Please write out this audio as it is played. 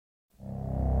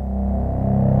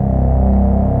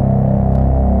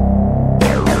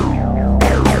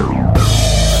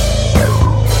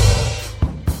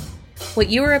What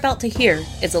you are about to hear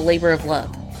is a labor of love.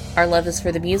 Our love is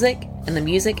for the music, and the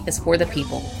music is for the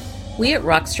people. We at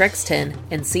Rockstrix 10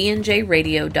 and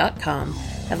CNJRadio.com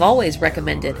have always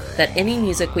recommended that any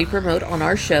music we promote on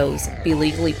our shows be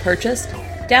legally purchased,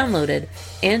 downloaded,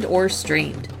 and or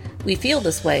streamed. We feel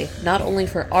this way not only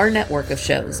for our network of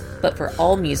shows, but for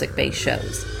all music-based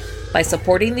shows. By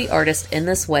supporting the artist in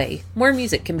this way, more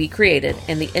music can be created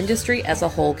and the industry as a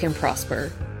whole can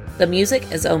prosper. The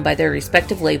music is owned by their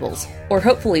respective labels, or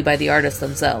hopefully by the artists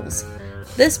themselves.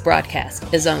 This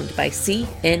broadcast is owned by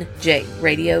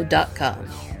CNJRadio.com.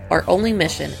 Our only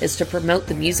mission is to promote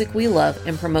the music we love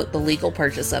and promote the legal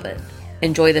purchase of it.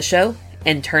 Enjoy the show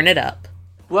and turn it up.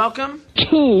 Welcome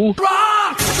to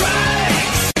Rockstrix!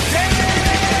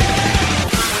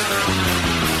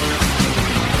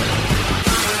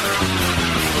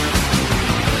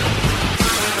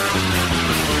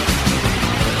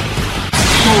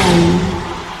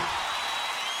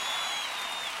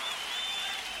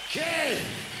 Okay,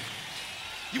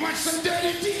 you want some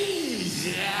dirty deeds?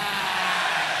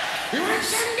 Yeah. You want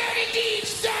some dirty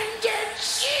deeds done dirt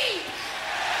cheap?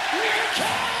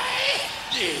 Okay.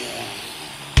 Yeah.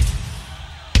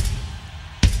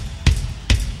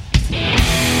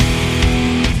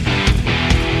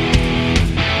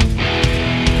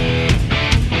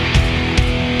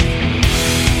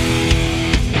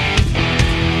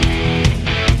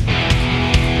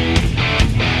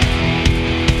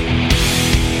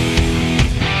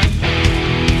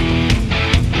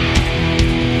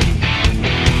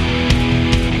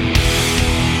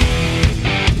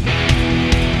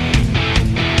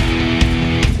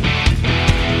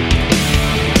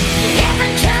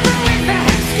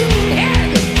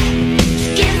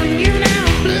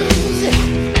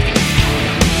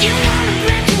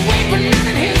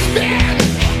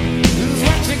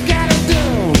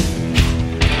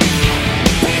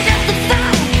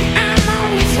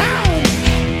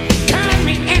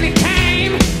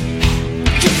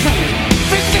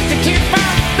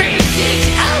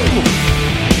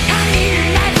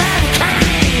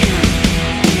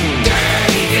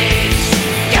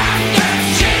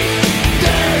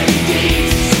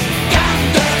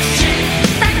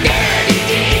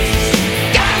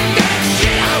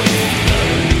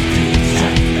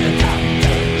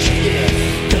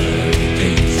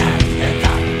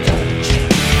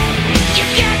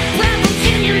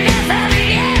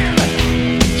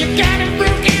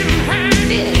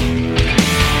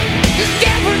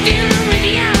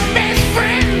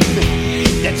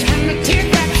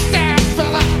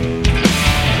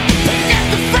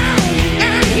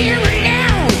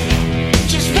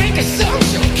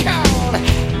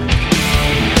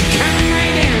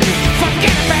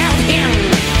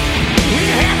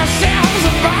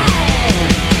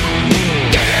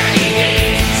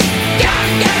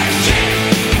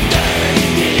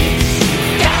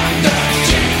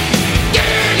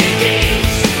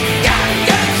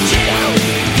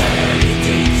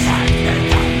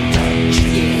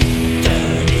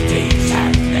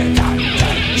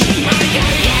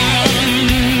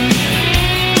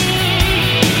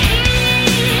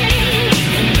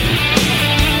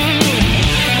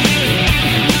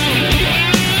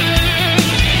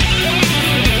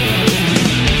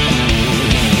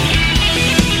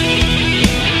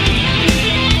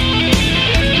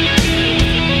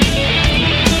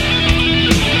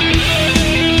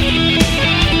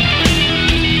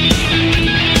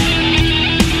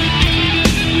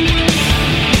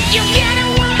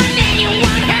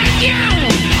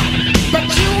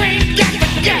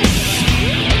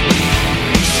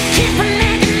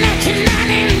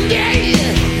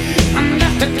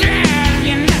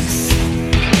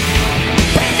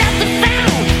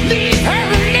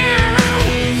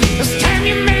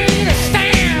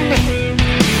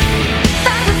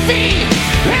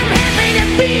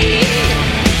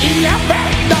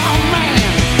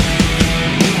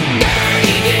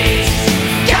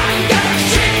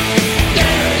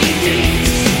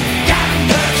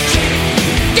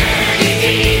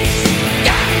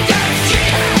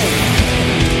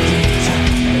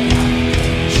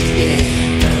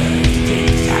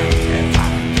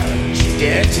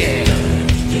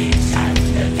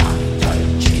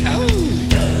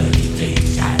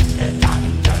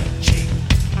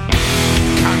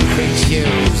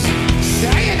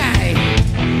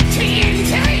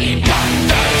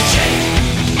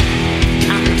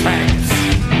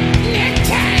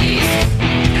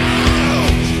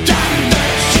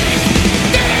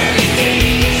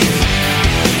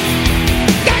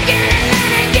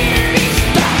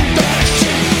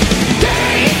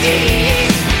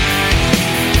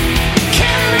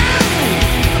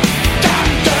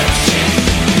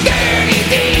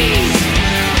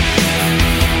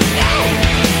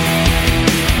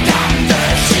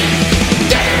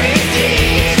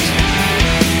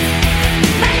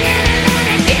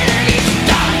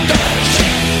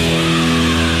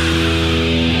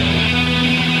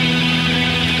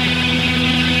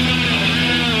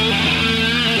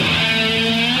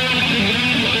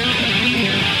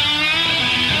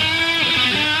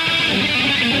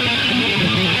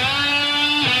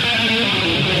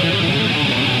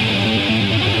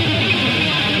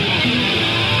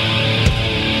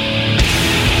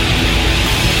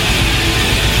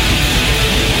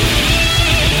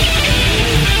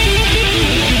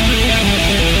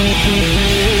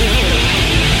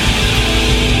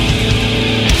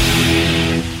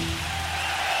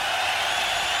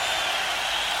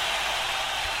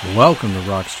 Welcome to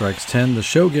Rock Strikes 10, the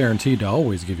show guaranteed to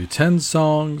always give you 10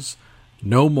 songs,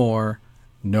 no more,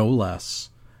 no less.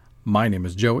 My name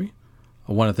is Joey.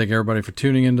 I want to thank everybody for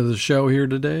tuning into the show here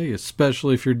today,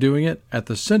 especially if you're doing it at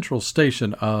the central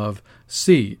station of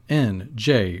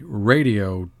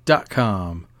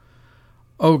cnjradio.com.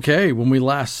 Okay, when we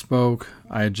last spoke,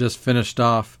 I had just finished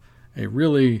off a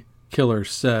really killer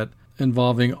set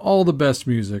involving all the best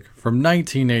music from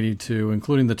 1982,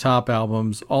 including the top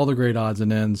albums, all the great odds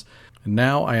and ends. And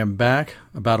now I am back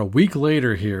about a week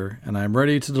later here, and I'm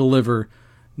ready to deliver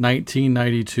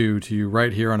 1992 to you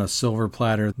right here on a silver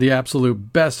platter, the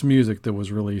absolute best music that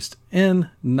was released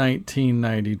in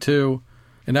 1992.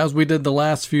 And as we did the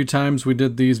last few times we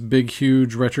did these big,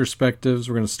 huge retrospectives,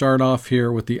 we're going to start off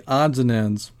here with the odds and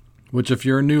ends, which if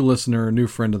you're a new listener, a new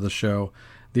friend of the show,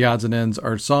 the odds and ends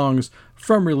are songs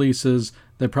from releases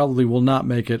that probably will not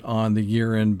make it on the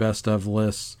year-end best-of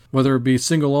lists, whether it be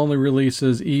single-only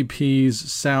releases, EPs,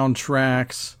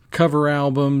 soundtracks, cover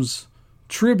albums,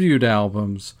 tribute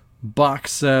albums,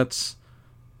 box sets,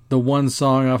 the one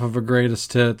song off of a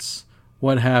greatest hits,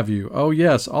 what have you. Oh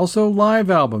yes, also live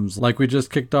albums, like we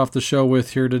just kicked off the show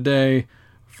with here today,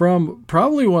 from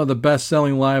probably one of the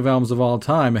best-selling live albums of all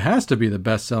time. It has to be the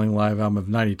best-selling live album of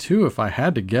 92, if I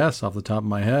had to guess off the top of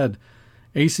my head.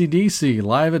 AC/DC,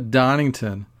 Live at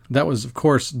Donington. That was, of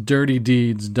course, Dirty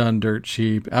Deeds done dirt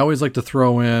cheap. I always like to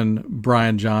throw in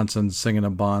Brian Johnson singing a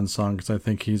Bond song because I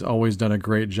think he's always done a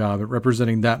great job at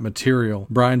representing that material.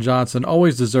 Brian Johnson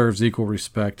always deserves equal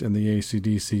respect in the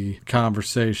AC/DC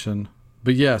conversation.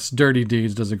 But yes, Dirty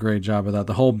Deeds does a great job of that.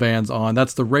 The whole band's on.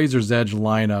 That's the Razor's Edge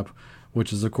lineup,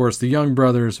 which is, of course, the Young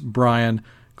Brothers, Brian,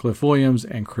 Cliff Williams,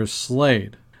 and Chris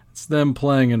Slade. It's them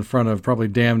playing in front of probably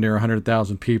damn near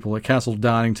 100,000 people at Castle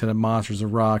Donington at Monsters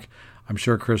of Rock. I'm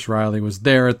sure Chris Riley was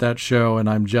there at that show, and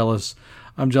I'm jealous.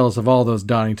 I'm jealous of all those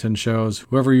Donington shows.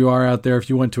 Whoever you are out there, if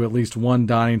you went to at least one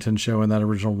Donington show in that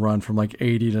original run from like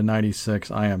 80 to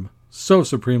 96, I am so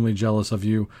supremely jealous of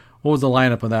you. What was the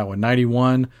lineup of that one?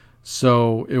 91?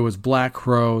 So it was Black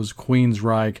Crowes,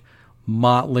 Queensryche,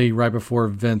 Motley right before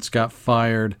Vince got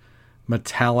fired,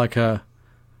 Metallica,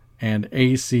 and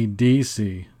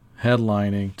AC/DC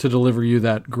headlining to deliver you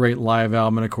that great live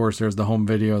album. And of course there's the home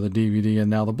video, the DVD, and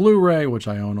now the Blu-ray, which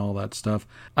I own all that stuff.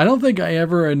 I don't think I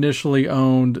ever initially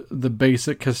owned the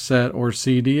basic cassette or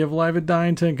CD of Live at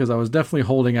Donington because I was definitely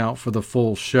holding out for the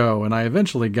full show, and I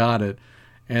eventually got it.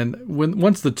 And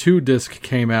once the 2-disc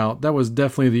came out, that was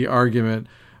definitely the argument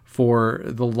for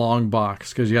the long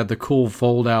box, because you had the cool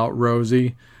fold-out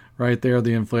Rosie right there,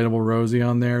 the inflatable Rosie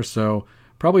on there. So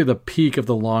probably the peak of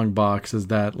the long box is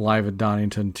that Live at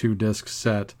Donington 2-disc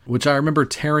set, which I remember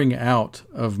tearing out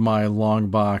of my long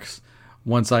box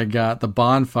once I got the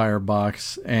Bonfire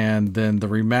box and then the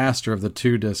remaster of the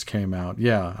 2-disc came out.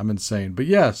 Yeah, I'm insane. But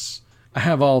yes, I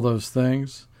have all those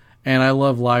things. And I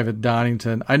love Live at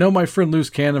Donington. I know my friend Loose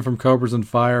Cannon from Cobras and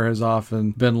Fire has often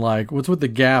been like, what's with the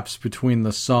gaps between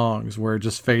the songs where it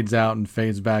just fades out and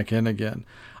fades back in again?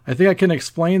 I think I can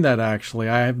explain that actually.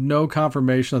 I have no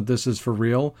confirmation that this is for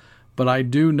real, but I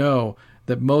do know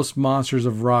that most Monsters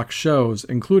of Rock shows,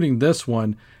 including this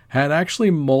one, had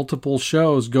actually multiple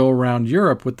shows go around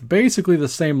Europe with basically the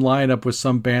same lineup with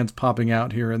some bands popping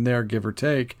out here and there, give or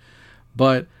take.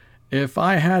 But if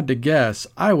I had to guess,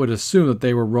 I would assume that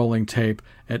they were rolling tape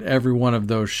at every one of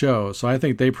those shows. So I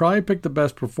think they probably picked the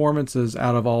best performances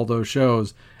out of all those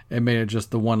shows and made it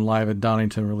just the one Live at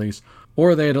Donington release.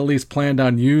 Or they had at least planned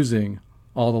on using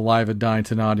all the Live at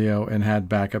Donington audio and had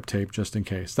backup tape just in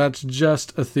case. That's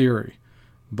just a theory.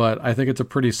 But I think it's a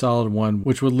pretty solid one,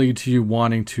 which would lead to you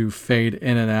wanting to fade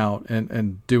in and out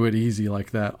and do it easy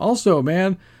like that. Also,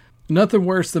 man, nothing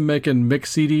worse than making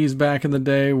mix CDs back in the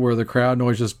day where the crowd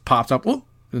noise just pops up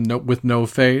with no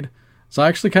fade. So I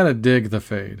actually kind of dig the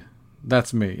fade.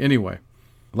 That's me. Anyway,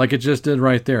 like it just did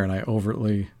right there, and I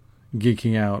overtly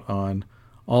geeking out on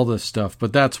all this stuff.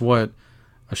 But that's what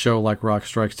a show like Rock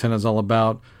Strikes 10 is all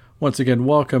about. Once again,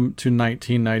 welcome to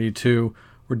 1992.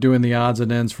 We're doing the odds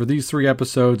and ends for these 3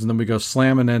 episodes, and then we go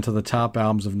slamming into the top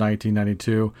albums of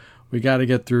 1992. We got to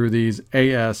get through these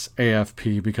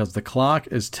ASAFP because the clock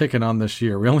is ticking on this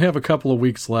year. We only have a couple of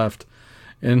weeks left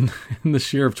in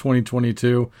this year of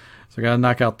 2022. So I got to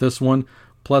knock out this one,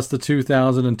 plus the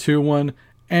 2002 one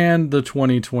and the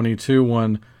 2022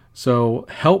 one. So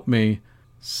help me.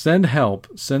 Send help.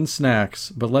 Send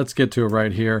snacks. But let's get to it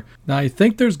right here. Now, I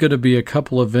think there's going to be a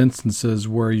couple of instances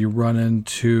where you run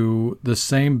into the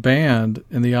same band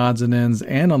in the odds and ends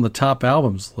and on the top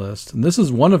albums list. And this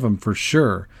is one of them for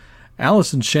sure.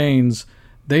 Alice in Chains,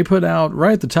 they put out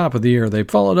right at the top of the year, they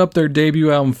followed up their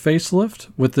debut album Facelift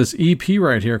with this EP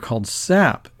right here called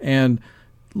Sap. And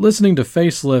listening to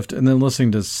Facelift and then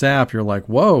listening to Sap, you're like,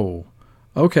 whoa,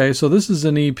 okay, so this is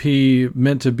an EP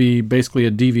meant to be basically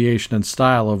a deviation in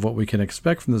style of what we can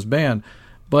expect from this band.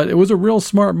 But it was a real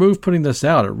smart move putting this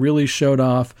out. It really showed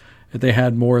off that they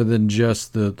had more than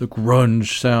just the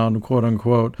grunge sound, quote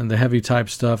unquote, and the heavy type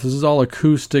stuff. This is all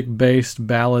acoustic based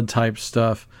ballad type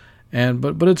stuff.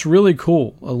 But it's really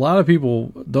cool. A lot of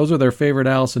people, those are their favorite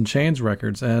Alice in Chains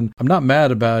records, and I'm not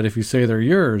mad about it if you say they're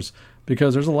yours,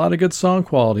 because there's a lot of good song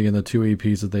quality in the 2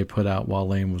 EPs that they put out while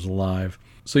Lane was alive.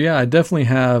 So yeah, I definitely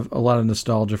have a lot of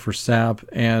nostalgia for Sap,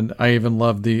 and I even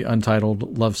loved the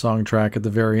Untitled Love Song track at the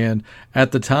very end.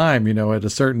 At the time, at a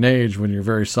certain age, when you're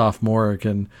very sophomoric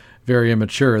and very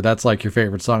immature, that's like your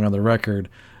favorite song on the record,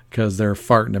 because they're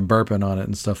farting and burping on it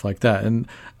and stuff like that. And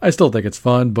I still think it's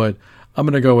fun, but I'm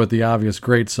going to go with the obvious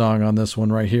great song on this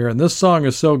one right here. And this song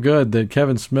is so good that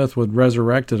Kevin Smith would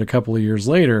resurrect it a couple of years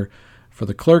later for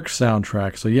the Clerks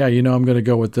soundtrack. So yeah, I'm going to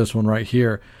go with this one right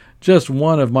here. Just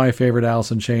one of my favorite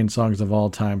Alice in Chains songs of all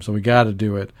time, so we got to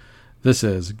do it. This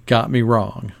is Got Me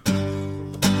Wrong.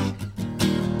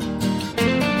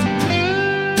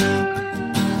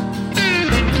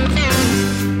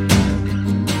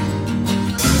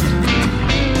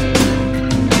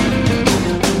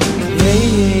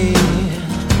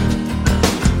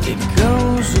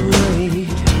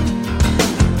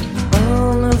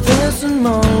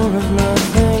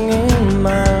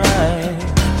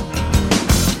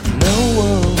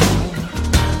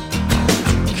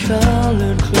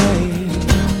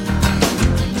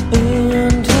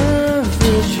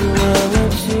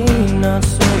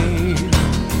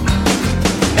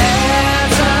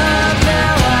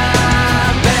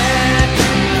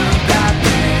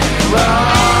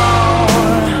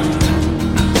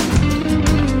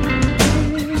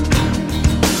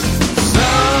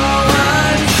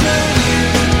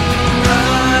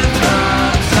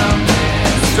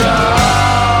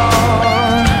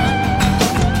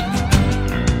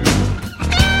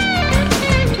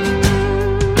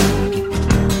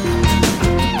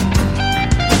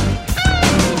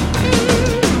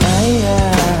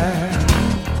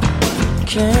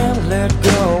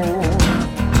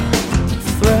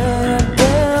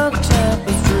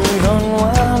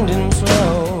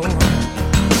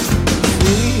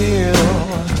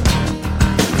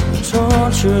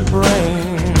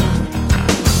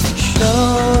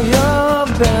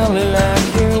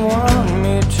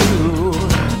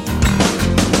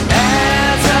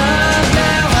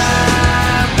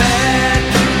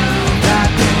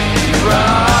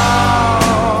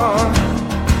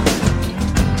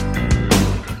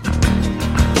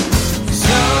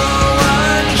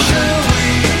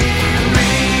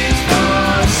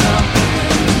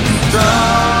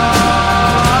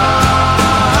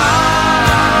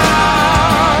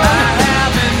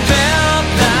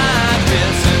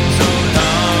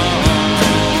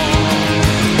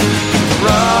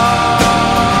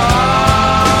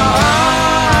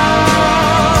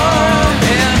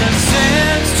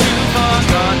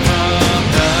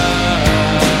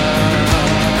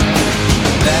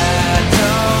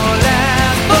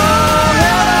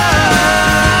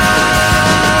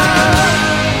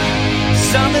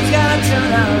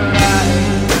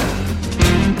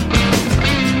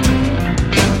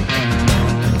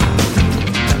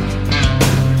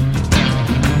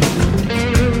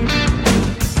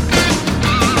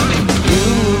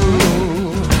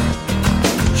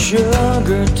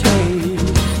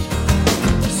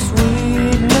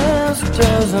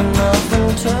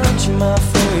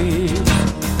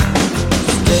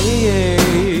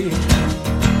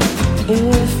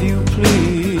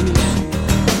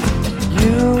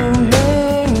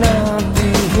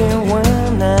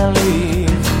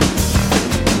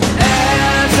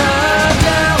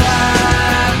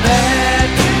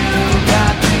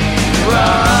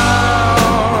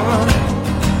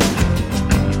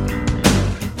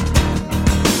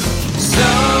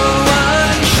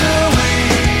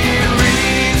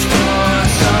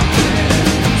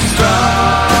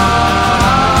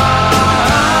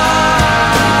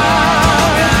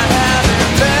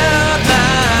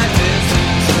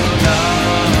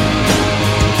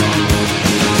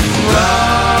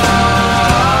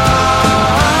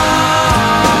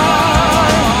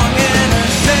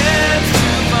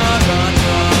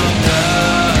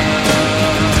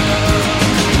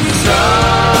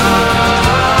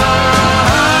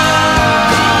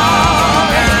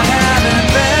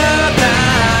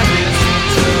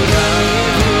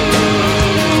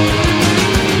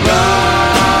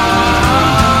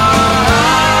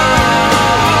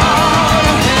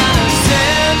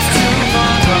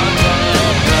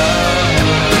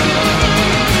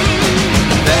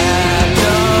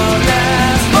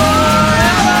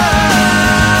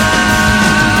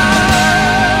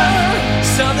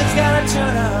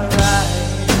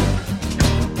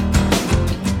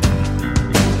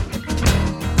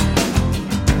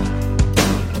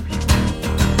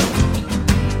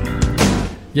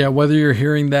 Yeah, whether you're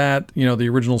hearing that, the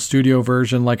original studio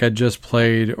version like I just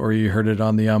played, or you heard it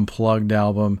on the Unplugged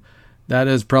album, that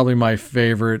is probably my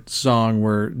favorite song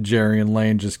where Jerry and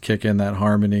Lane just kick in that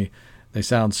harmony. They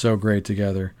sound so great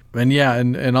together. And yeah,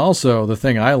 and also the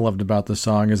thing I loved about the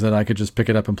song is that I could just pick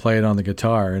it up and play it on the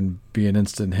guitar and be an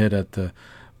instant hit at the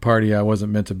party I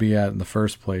wasn't meant to be at in the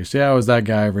first place. Yeah, I was that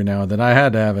guy every now and then. I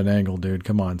had to have an angle, dude.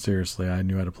 Come on, seriously. I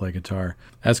knew how to play guitar.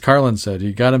 As Carlin said,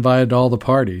 you got invited to all the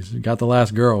parties. You got the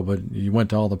last girl, but you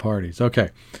went to all the parties. Okay.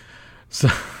 So,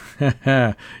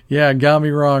 yeah, got me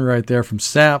wrong right there. From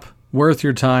Sap, worth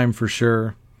your time for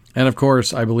sure. And of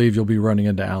course, I believe you'll be running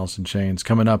into Alice in Chains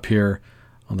coming up here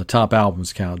on the top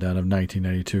albums countdown of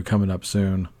 1992, coming up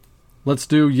soon. Let's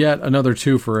do yet another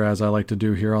twofer, as I like to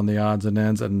do here on the odds and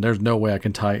ends, and there's no way I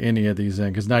can tie any of these in,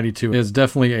 because 92 is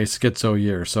definitely a schizo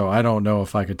year, so I don't know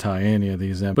if I could tie any of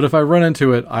these in. But if I run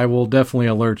into it, I will definitely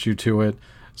alert you to it.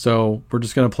 So we're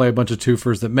just going to play a bunch of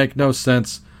twofers that make no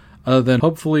sense, other than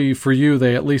hopefully for you,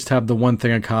 they at least have the one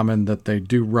thing in common, that they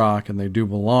do rock and they do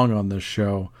belong on this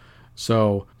show.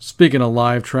 So, speaking of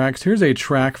live tracks, here's a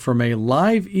track from a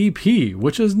live EP,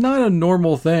 which is not a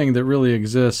normal thing that really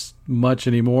exists much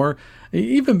anymore.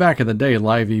 Even back in the day,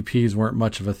 live EPs weren't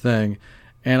much of a thing.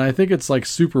 And I think it's like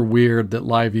super weird that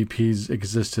live EPs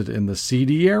existed in the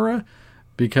CD era,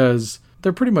 because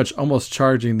they're pretty much almost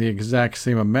charging the exact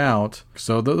same amount.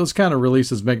 So those kind of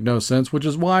releases make no sense, which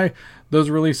is why those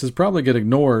releases probably get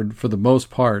ignored for the most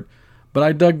part. But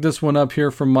I dug this one up here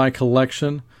from my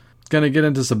collection. Going to get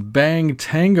into some Bang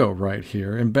Tango right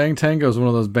here. And Bang Tango is one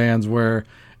of those bands where,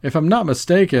 if I'm not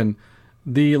mistaken,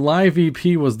 the live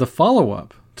EP was the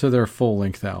follow-up to their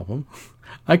full-length album.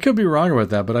 I could be wrong about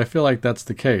that, but I feel like that's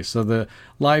the case. So the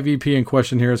live EP in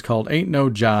question here is called Ain't No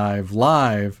Jive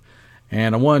Live,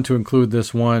 and I wanted to include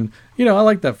this one. I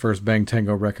like that first Bang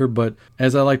Tango record, but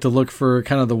as I like to look for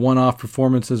kind of the one-off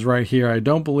performances right here, I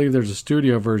don't believe there's a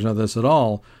studio version of this at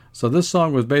all. So this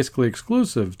song was basically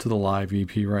exclusive to the live EP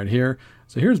right here.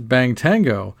 So here's Bang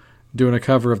Tango doing a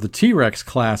cover of the T-Rex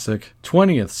classic,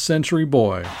 20th Century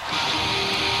Boy.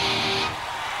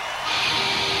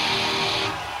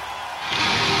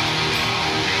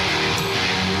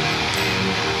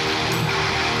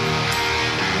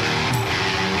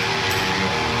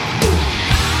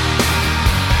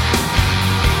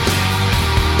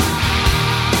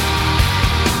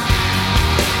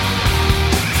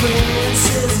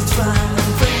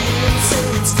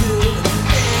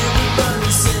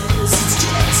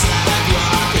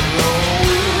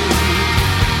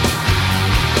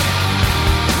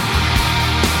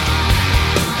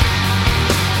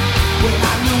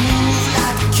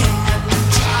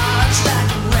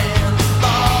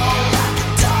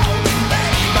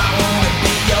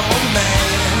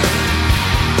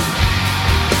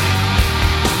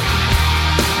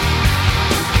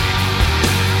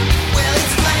 Well,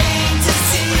 it's plain to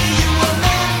see you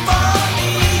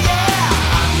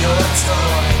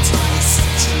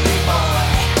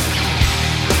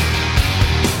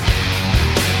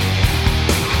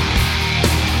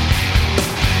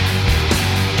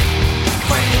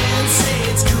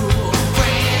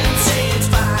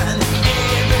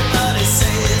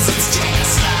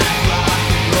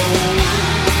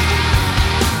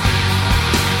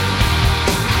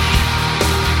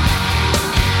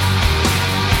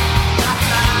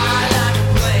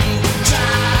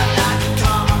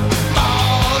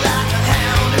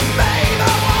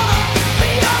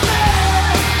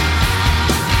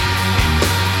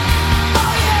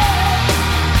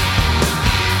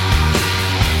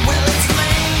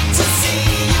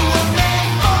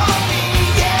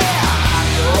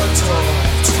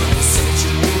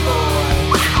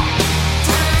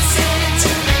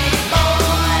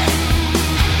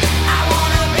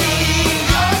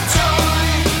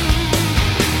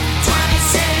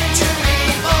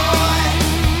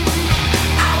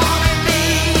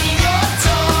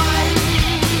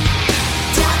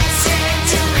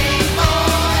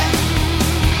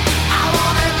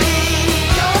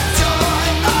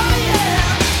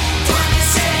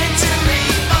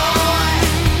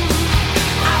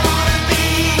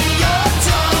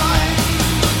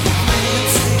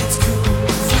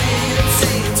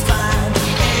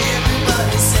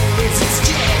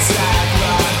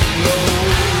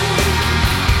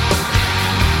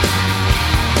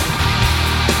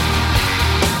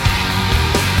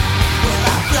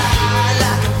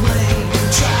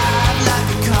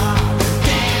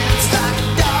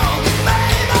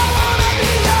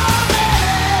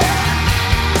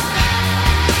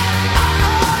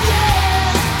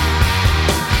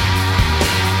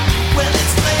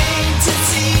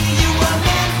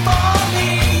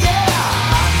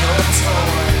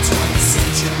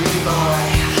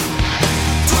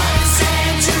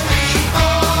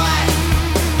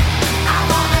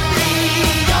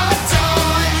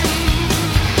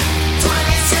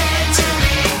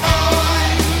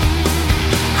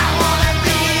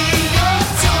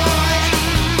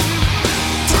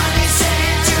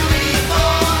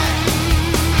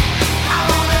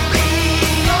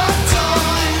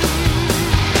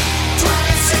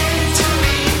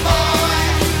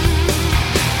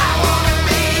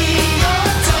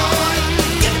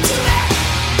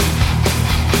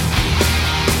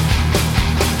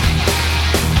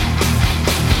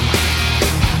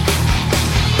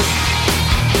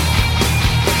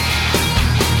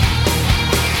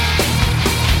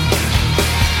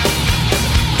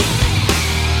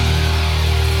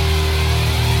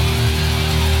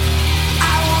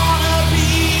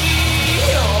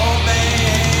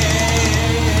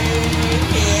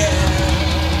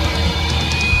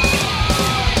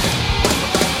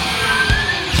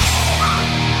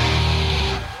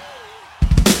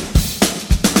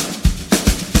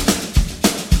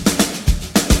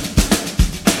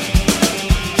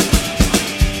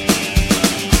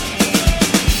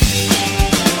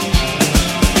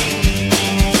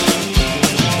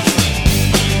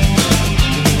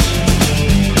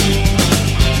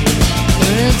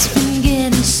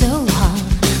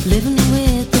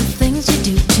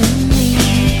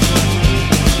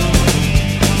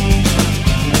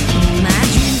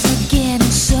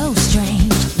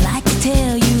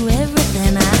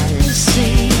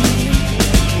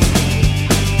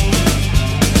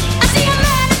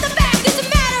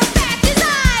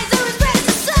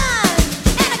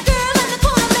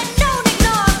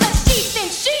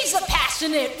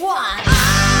passionate one. Oh,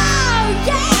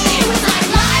 yeah! It was like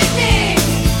lightning.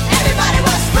 Everybody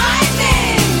was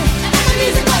frightening. And the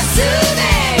music was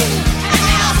soothing. And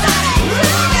they all started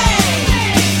grooving.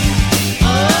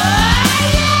 Oh,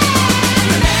 yeah!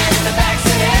 The man in the back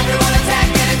said everyone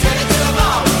attack and it turned into a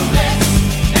ballroom blitz.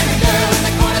 And the girl in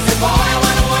the corner said, boy, I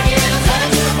want to warn you, it'll turn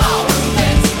into a ballroom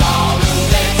blitz. Ballroom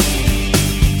blitz.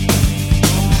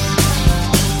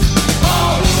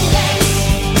 Ballroom blitz.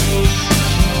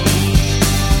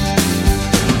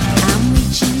 I'm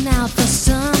reaching out for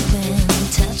something,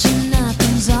 touching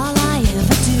nothing's all I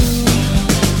ever do.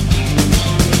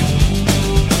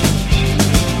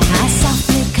 I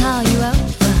softly call you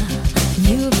over, and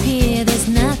you appear, there's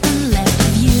nothing left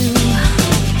of you.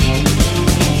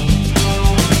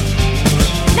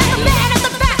 Now the man at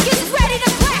the back is ready to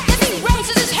crack as he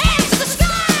raises his hands to the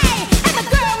sky. And the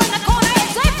girl in the corner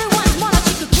is everyone's mother,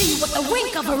 she could kill you with the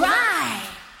wink of her eye.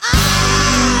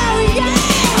 Oh, yeah!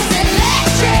 It was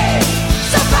electric,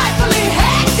 so frightfully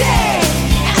hectic.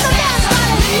 And the man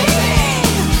started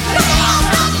leaving, but they all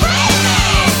stopped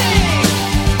breathing.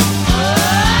 Oh,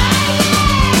 yeah!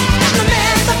 And the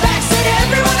man at the back said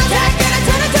everyone attack and it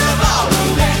turned into a ballroom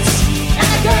blitz. And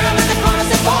the girl in the corner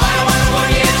said, boy, I want to warn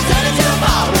you, it'll turn into a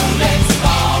ballroom blitz.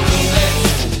 Ballroom blitz.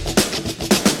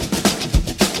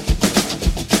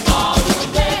 Ballroom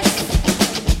blitz.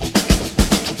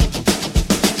 It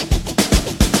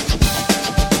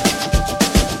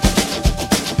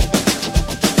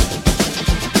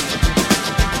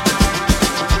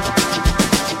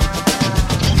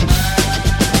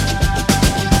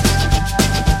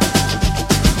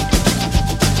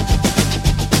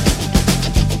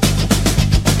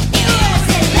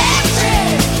was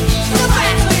electric, so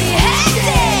frightfully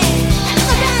hectic. And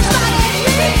the man started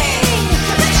leaving,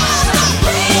 but they all stopped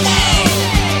breathing.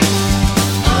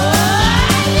 Oh,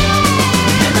 yeah!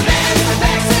 And the man in the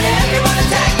back said everyone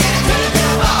attack and it turned into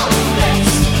a ballroom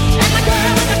blitz. And the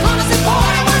girl in the corner said, boy,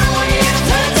 I want to warn you,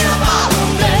 it'll turn into a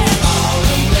ballroom blitz.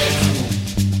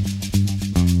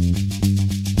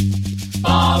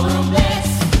 Ballroom blitz. Ballroom blitz.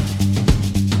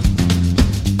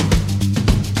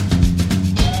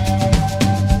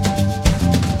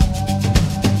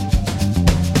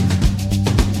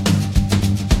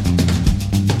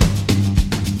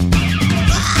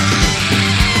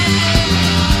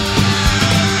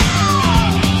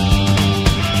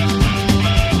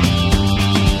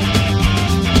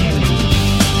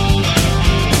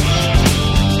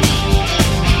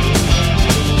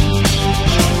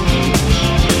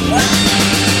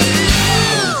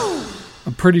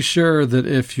 I'm pretty sure that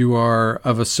if you are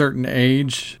of a certain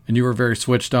age and you were very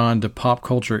switched on to pop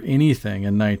culture anything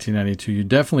in 1992, you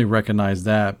definitely recognize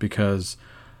that because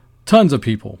tons of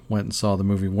people went and saw the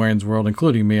movie Wayne's World,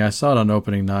 including me. I saw it on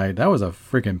opening night. That was a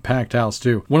freaking packed house,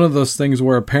 too. One of those things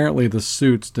where apparently the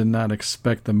suits did not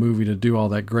expect the movie to do all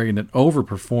that great, and it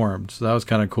overperformed. So that was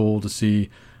kind of cool to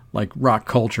see, like, rock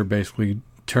culture basically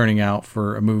turning out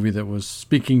for a movie that was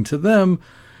speaking to them,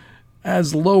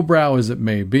 as lowbrow as it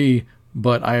may be.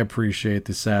 But I appreciate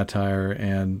the satire,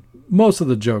 and most of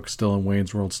the jokes still in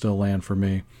Wayne's World still land for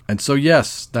me. And so,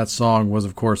 yes, that song was,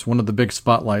 of course, one of the big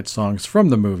spotlight songs from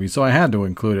the movie, so I had to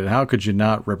include it. How could you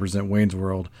not represent Wayne's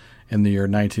World in the year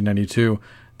 1992?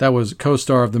 That was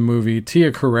co-star of the movie,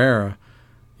 Tia Carrere.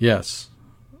 Yes,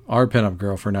 our pinup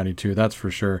girl for 92, that's for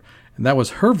sure. And that was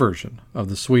her version of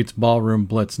the Sweets Ballroom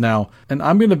Blitz. Now, and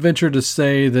I'm going to venture to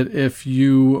say that if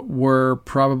you were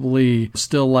probably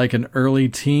still like an early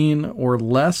teen or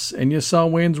less and you saw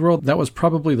Wayne's World, that was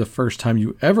probably the first time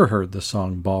you ever heard the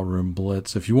song Ballroom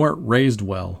Blitz. If you weren't raised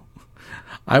well.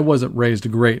 I wasn't raised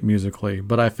great musically,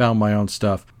 but I found my own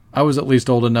stuff. I was at least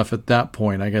old enough at that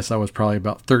point. I guess I was probably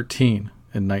about 13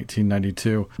 in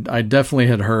 1992. I definitely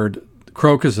had heard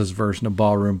Crocus's version of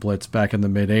Ballroom Blitz back in the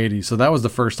mid-'80s, so that was the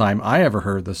first time I ever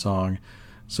heard the song.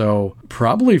 So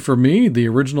probably for me, the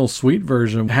original Sweet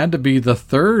version had to be the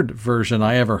third version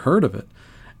I ever heard of it.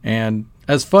 And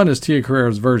as fun as Tia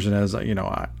Carrere's version is, you know,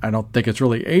 I don't think it's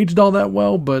really aged all that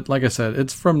well, but like I said,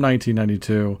 it's from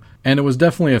 1992, and it was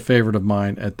definitely a favorite of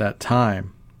mine at that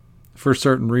time. For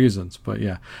certain reasons, but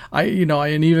yeah,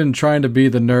 and even trying to be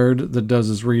the nerd that does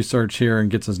his research here and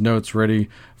gets his notes ready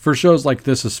for shows like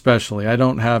this especially. I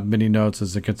don't have many notes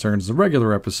as it concerns the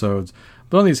regular episodes,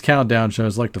 but on these countdown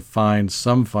shows I like to find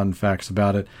some fun facts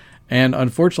about it, and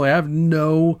unfortunately I have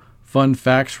no fun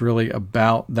facts really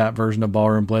about that version of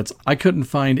Ballroom Blitz. I couldn't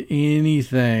find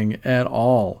anything at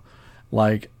all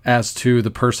like as to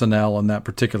the personnel on that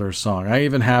particular song. I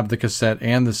even have the cassette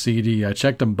and the CD. I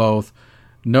checked them both.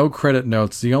 No credit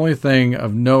notes. The only thing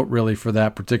of note really for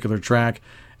that particular track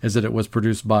is that it was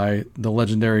produced by the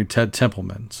legendary Ted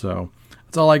Templeman. So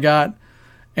that's all I got.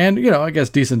 And, you know, I guess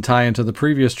decent tie into the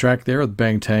previous track there with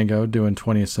Bang Tango doing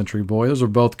 20th Century Boy. Those were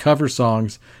both cover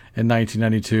songs in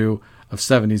 1992 of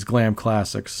 70s glam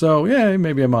classics. So, yeah,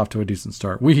 maybe I'm off to a decent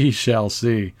start. We shall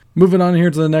see. Moving on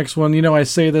here to the next one. You know, I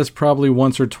say this probably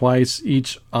once or twice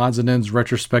each odds and ends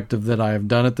retrospective that I have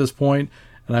done at this point,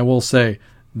 and I will say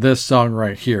this song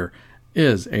right here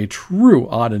is a true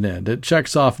odd and end. It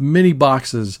checks off many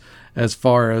boxes as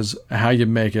far as how you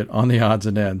make it on the odds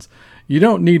and ends. You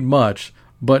don't need much,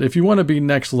 but if you want to be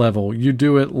next level, you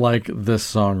do it like this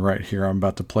song right here I'm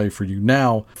about to play for you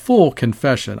now. Full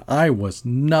confession, I was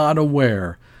not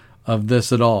aware of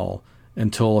this at all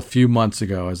until a few months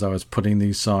ago as I was putting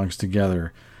these songs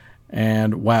together.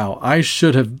 And wow, I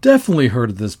should have definitely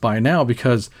heard of this by now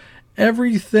because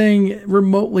everything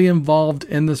remotely involved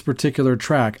in this particular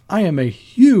track, I am a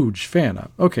huge fan of.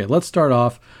 Okay, let's start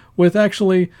off with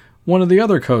actually one of the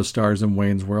other co-stars in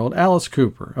Wayne's World, Alice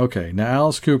Cooper. Okay, now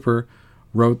Alice Cooper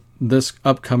wrote this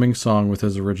upcoming song with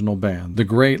his original band, the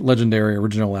great legendary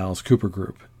original Alice Cooper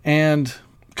Group, and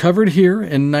covered here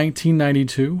in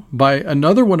 1992 by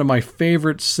another one of my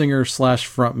favorite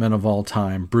singer/frontmen of all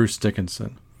time, Bruce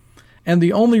Dickinson. And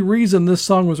the only reason this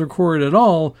song was recorded at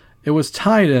all, it was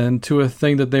tied in to a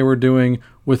thing that they were doing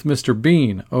with Mr.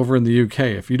 Bean over in the UK.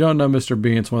 If you don't know Mr.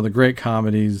 Bean, it's one of the great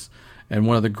comedies and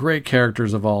one of the great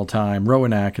characters of all time,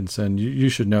 Rowan Atkinson. You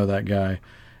should know that guy.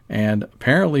 And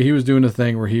apparently he was doing a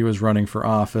thing where he was running for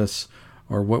office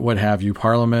or what have you,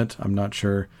 Parliament. I'm not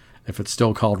sure if it's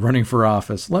still called running for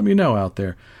office. Let me know out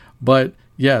there. But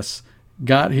yes,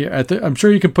 got here. I'm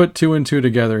sure you can put two and two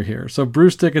together here. So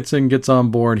Bruce Dickinson gets on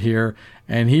board here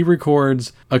and he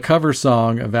records a cover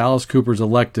song of Alice Cooper's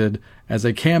Elected as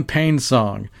a campaign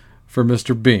song for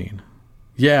Mr. Bean.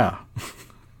 Yeah.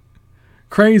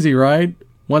 Crazy, right?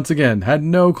 Once again, had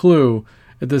no clue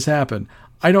that this happened.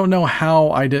 I don't know how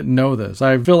I didn't know this.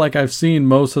 I feel like I've seen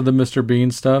most of the Mr.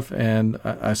 Bean stuff, and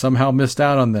I somehow missed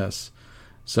out on this.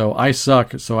 So I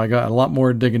suck, so I got a lot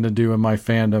more digging to do in my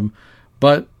fandom.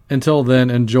 But until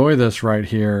then, enjoy this right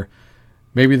here.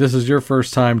 Maybe this is your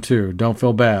first time too. Don't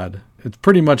feel bad. It's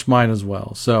pretty much mine as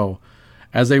well. So,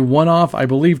 as a one-off, I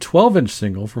believe 12-inch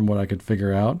single from what I could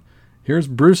figure out, here's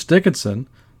Bruce Dickinson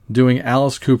doing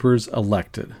Alice Cooper's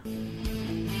Elected.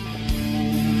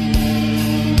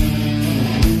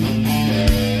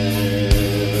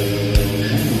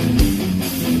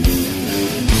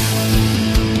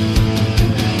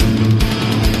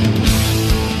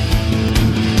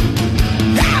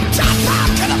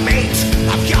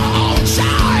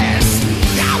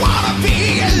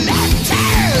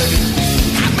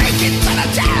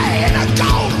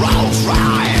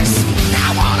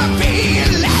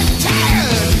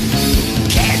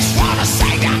 Kids wanna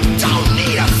say that don't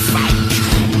need a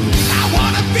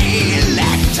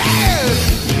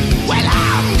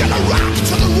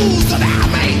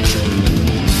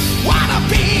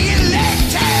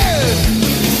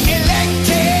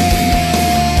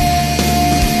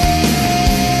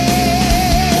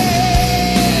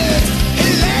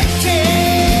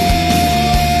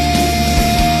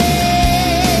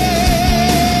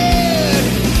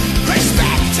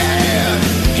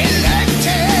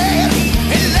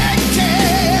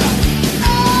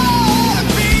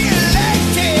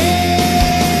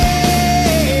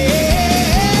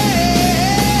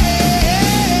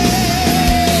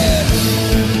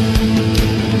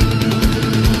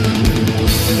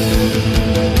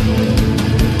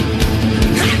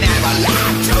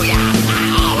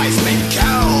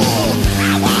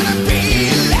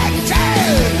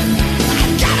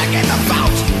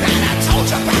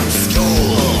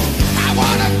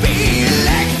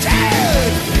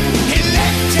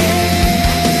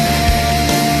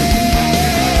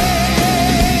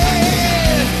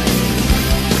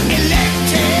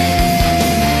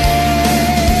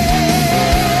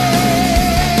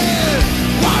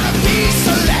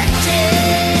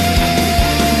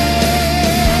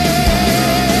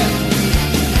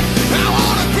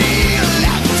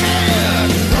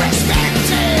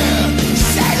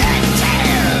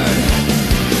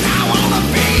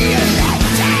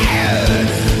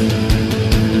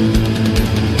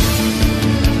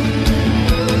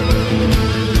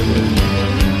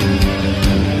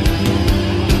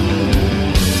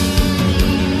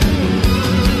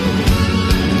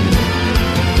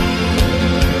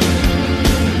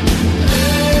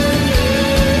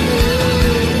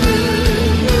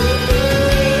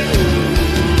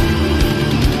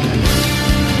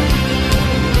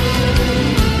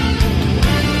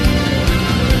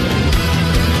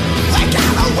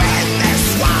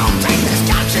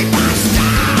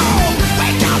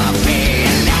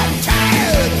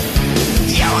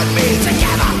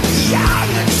together, young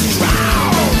and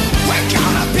strong.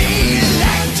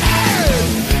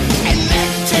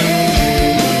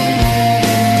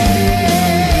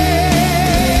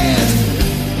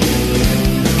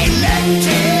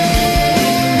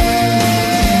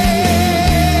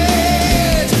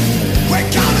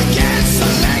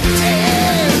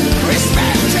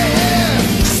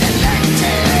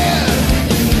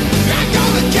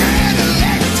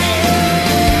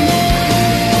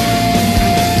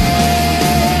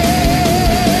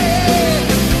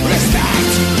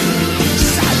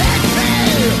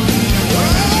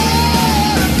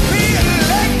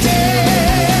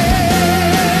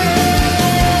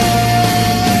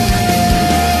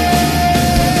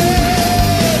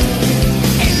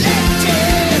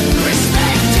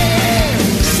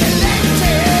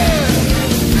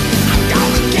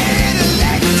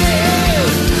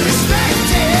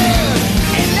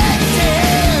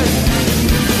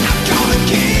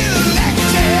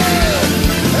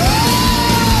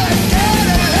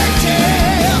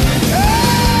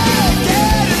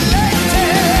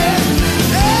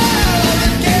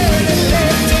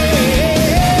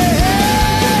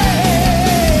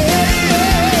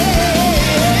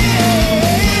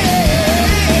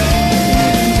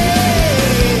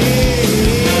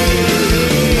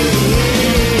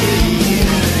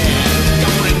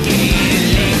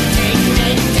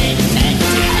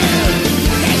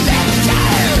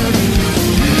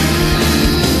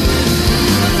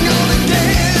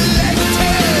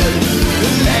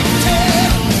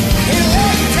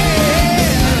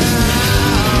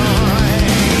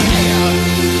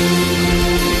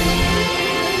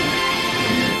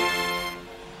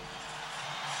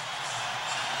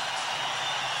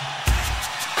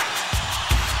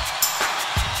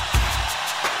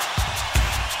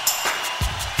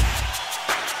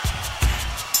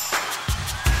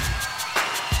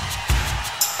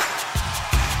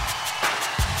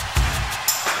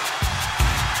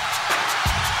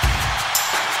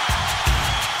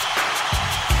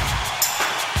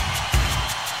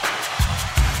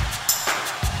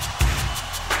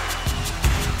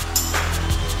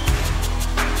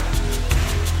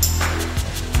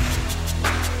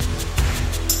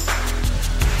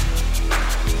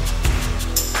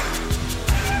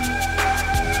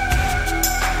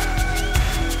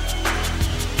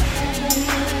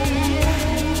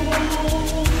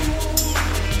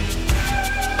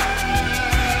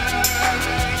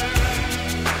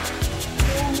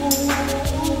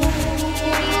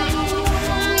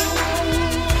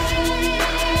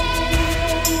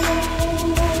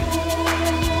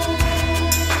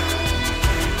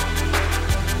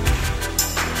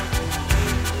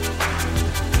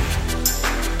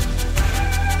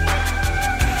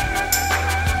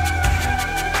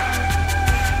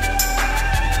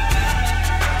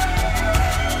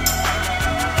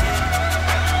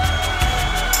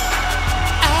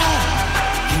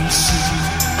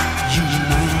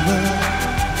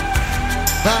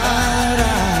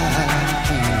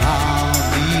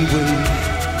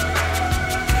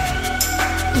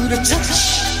 Ooh, to touch,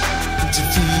 to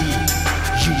feel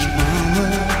you, mama.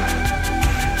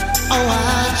 Oh,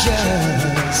 I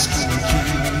just can't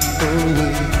keep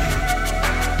away.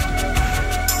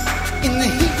 In the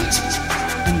heat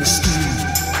and the steam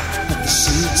of the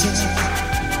city,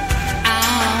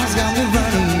 I've got me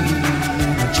running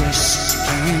and I just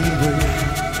can't wait.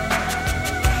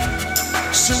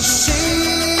 So say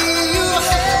you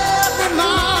help me,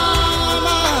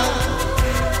 mama,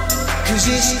 'cause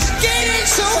it's getting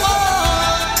so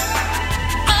hard.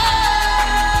 Oh,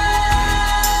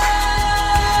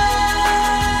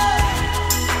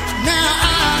 now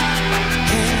I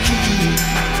can't keep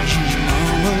you,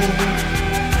 mama,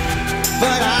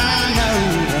 but I know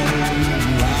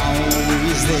you're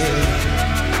always there.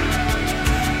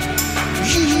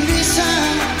 You listen,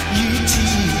 you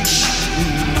teach me,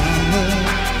 mama,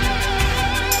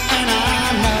 and I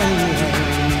know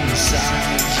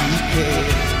inside you care.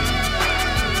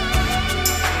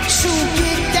 So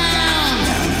get down,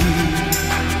 now you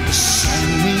listen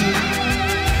me.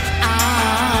 I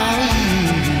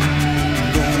ain't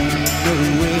going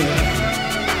nowhere.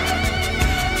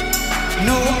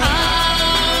 No, I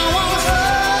won't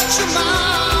hurt you,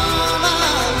 mama,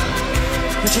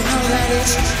 but you know that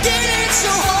it's getting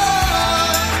so hard.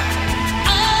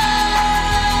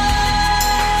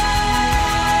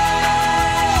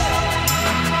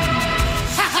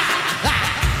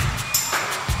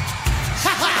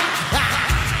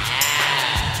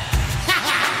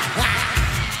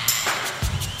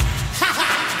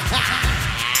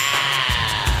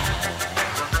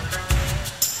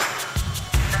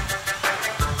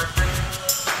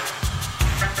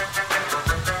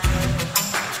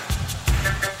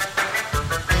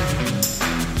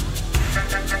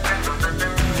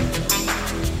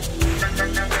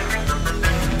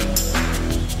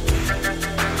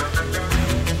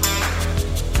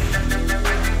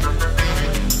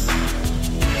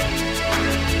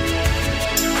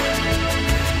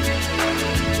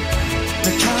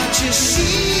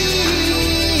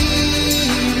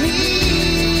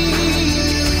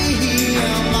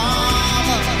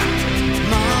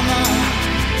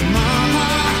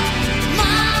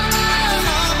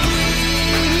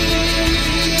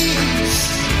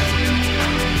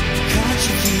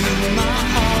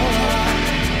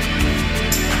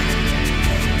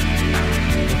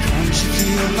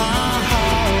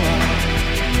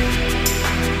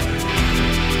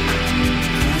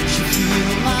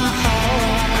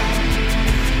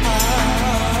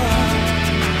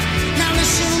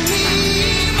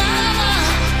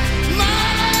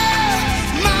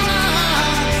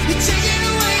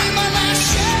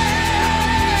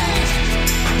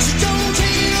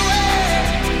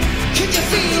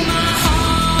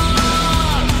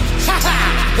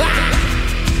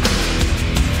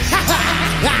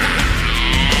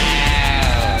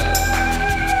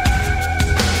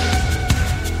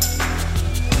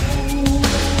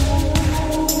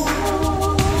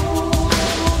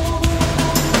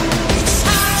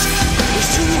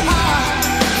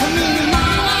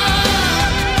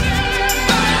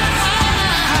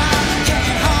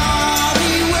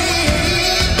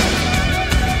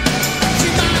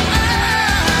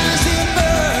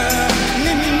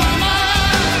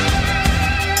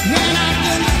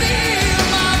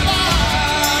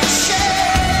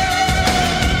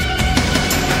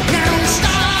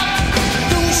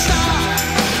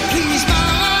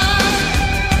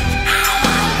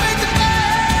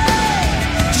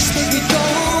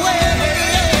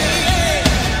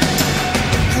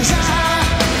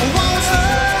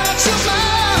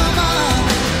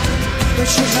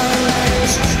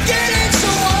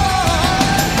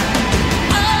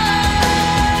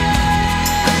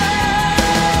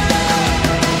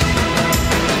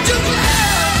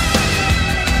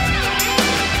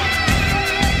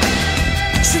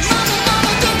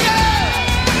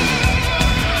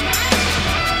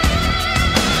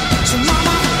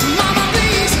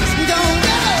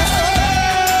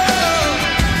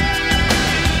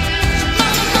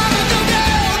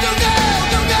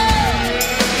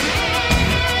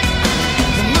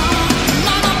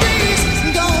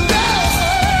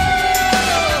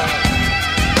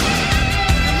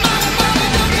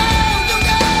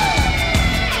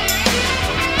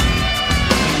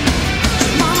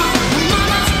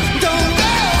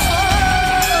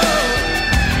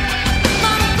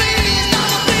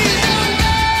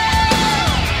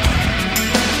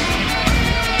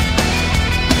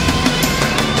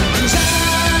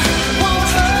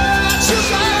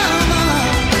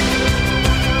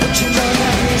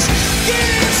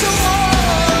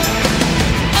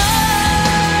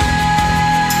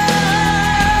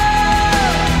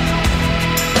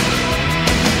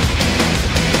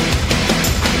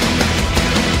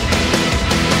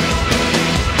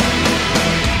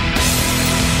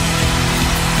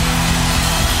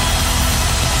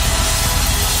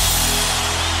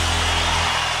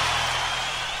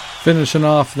 Finishing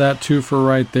off that twofer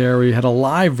right there, we had a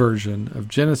live version of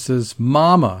Genesis'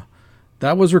 Mama.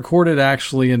 That was recorded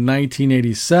actually in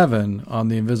 1987 on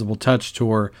the Invisible Touch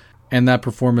tour, and that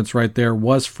performance right there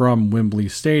was from Wembley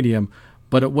Stadium,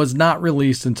 but it was not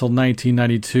released until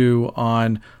 1992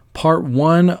 on part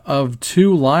 1 of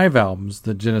 2 live albums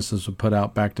that Genesis would put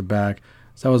out back to back.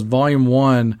 So that was Volume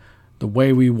 1, The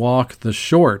Way We Walk the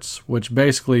Shorts, which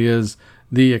basically is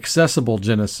the accessible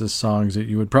Genesis songs that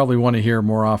you would probably want to hear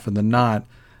more often than not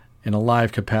in a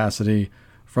live capacity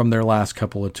from their last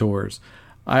couple of tours.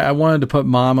 I wanted to put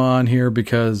Mama on here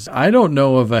because I don't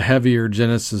know of a heavier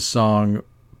Genesis song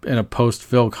in a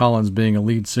post-Phil Collins being a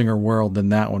lead singer world than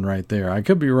that one right there. I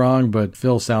could be wrong, but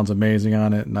Phil sounds amazing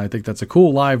on it, and I think that's a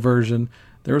cool live version.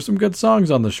 There were some good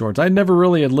songs on the shorts. I never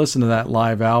really had listened to that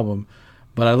live album,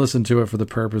 but I listened to it for the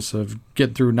purpose of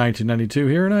getting through 1992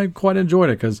 here, and I quite enjoyed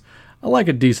it because I like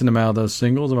a decent amount of those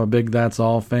singles. I'm a big That's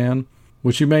All fan,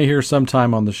 which you may hear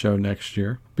sometime on the show next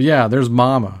year. But yeah, there's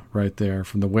Mama right there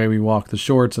from The Way We Walk the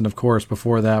Shorts. And of course,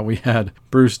 before that, we had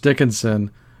Bruce Dickinson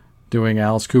doing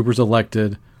Alice Cooper's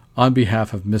Elected on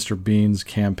behalf of Mr. Bean's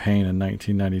campaign in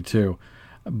 1992.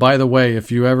 By the way,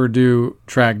 if you ever do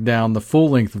track down the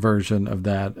full-length version of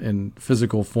that in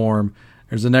physical form,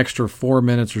 there's an extra 4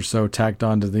 minutes or so tacked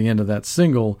on to the end of that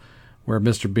single where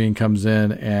Mr. Bean comes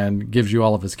in and gives you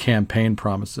all of his campaign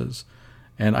promises.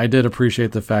 And I did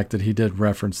appreciate the fact that he did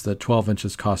reference that 12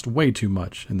 inches cost way too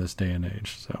much in this day and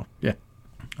age. So, yeah.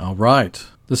 All right.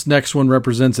 This next one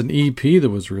represents an EP that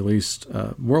was released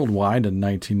worldwide in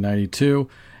 1992.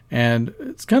 And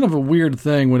it's kind of a weird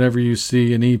thing whenever you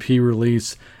see an EP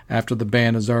release after the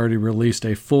band has already released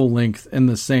a full length in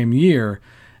the same year.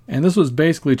 And this was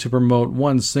basically to promote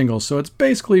one single. So it's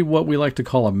basically what we like to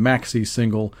call a maxi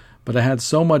single, but it had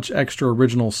so much extra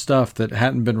original stuff that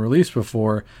hadn't been released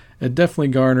before, it definitely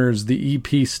garners the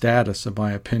EP status, in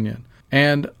my opinion.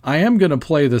 And I am going to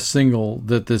play the single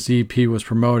that this EP was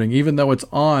promoting, even though it's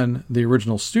on the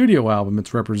original studio album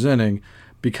it's representing,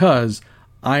 because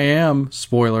I am,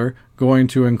 spoiler, going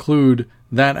to include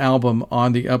that album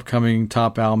on the upcoming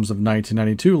Top Albums of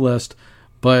 1992 list,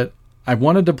 but I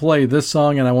wanted to play this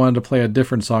song and I wanted to play a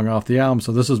different song off the album,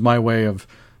 so this is my way of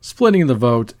splitting the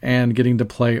vote and getting to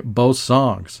play both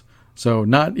songs. So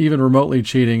not even remotely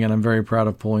cheating, and I'm very proud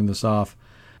of pulling this off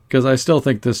because I still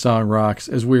think this song rocks,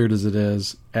 as weird as it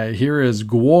is. Here is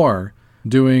Gwar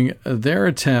doing their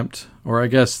attempt, or I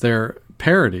guess their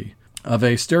parody, of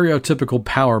a stereotypical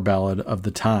power ballad of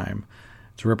the time.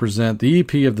 To represent the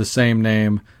EP of the same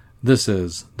name, this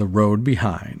is The Road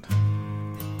Behind.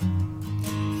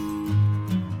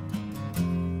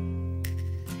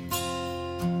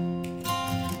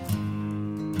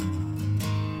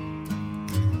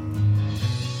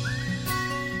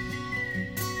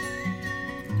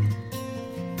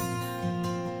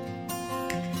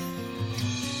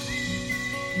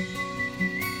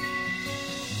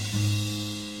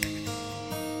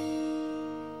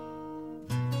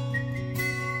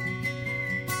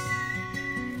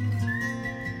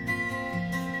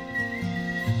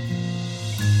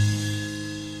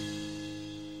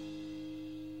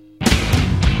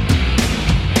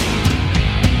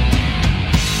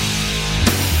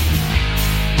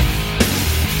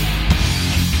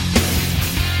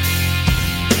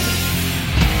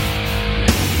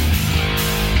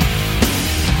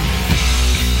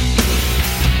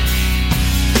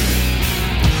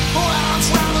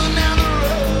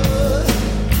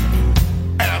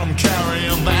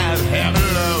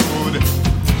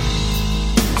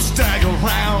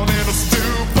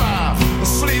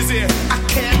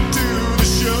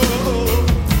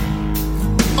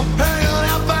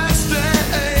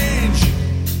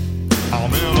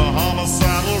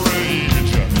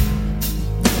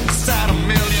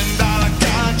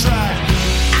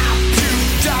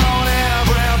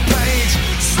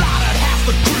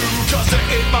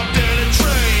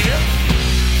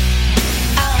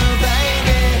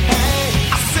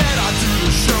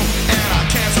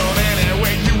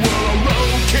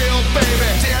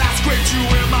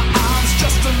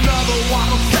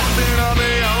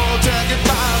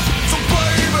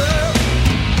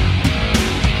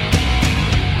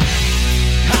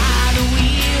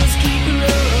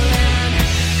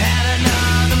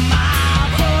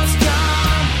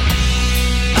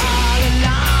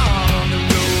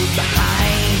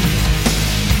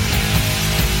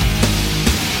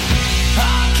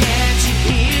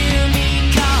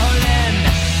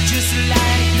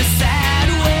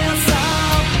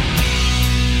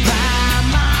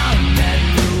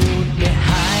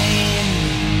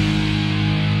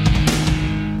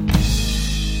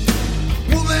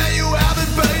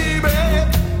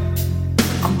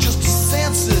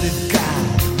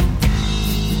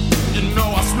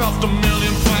 lost a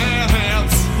million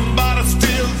plans, but I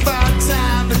still find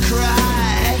time to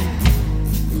cry.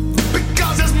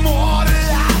 Because there's more to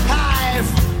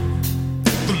life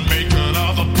than making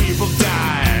other people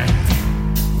die.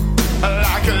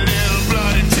 Like a little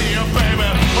bloody tear, baby,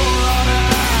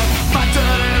 running out my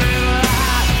dirty little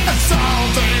eye. And some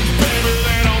things, baby,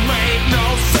 they don't make no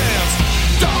sense.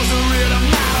 Doesn't really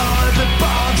matter if it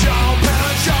burns your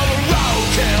parents, you're a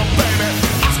roadkill, baby.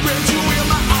 I spread you in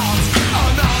my arms,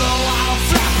 another one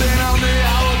flapping on the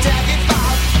old tacky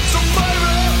box. So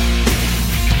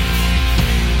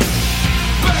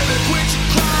baby, quit your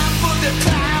crying, put the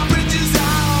cloud bridges on.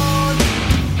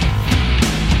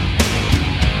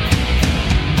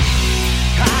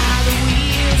 The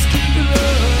wheels keep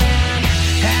rolling,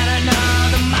 and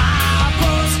another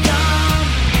milepost gone.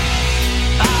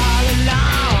 All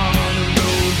along the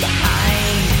road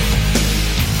behind.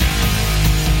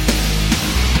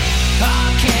 Oh,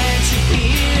 can't you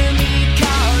hear me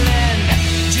calling?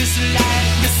 Just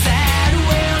like the sad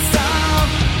whale song.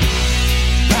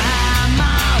 I'm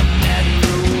on that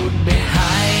road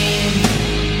behind.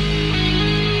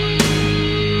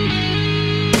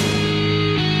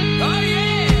 Oh yeah.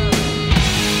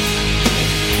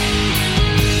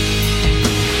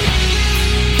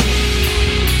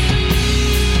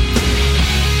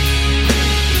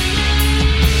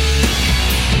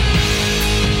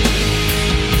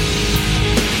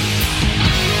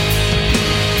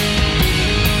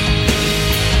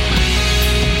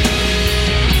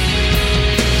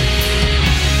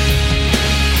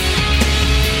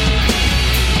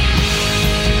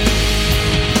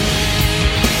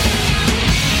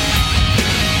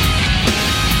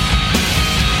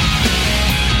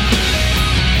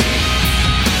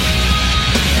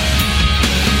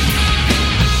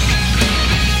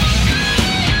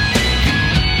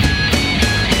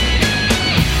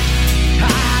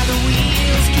 The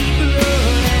wheels keep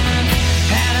rolling,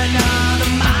 and another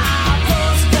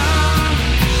milepost gone.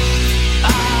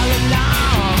 All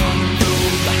along the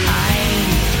road behind.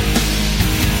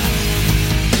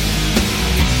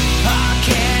 Oh,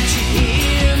 can't you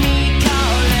hear me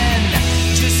calling?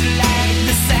 Just like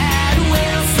the sad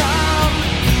whale song.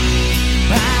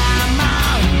 I'm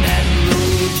on that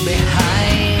road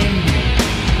behind.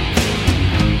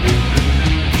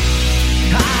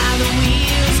 The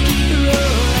wheels keep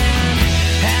rolling,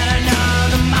 and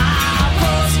another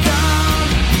milepost gone.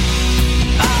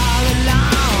 All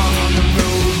along the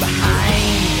road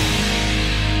behind.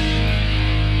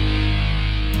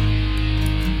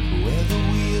 Where the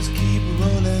wheels keep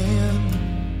rolling,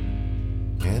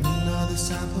 and another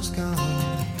signpost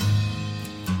gone.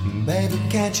 Baby,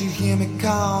 can't you hear me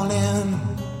calling?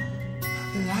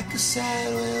 Like a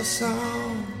sad whale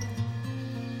song.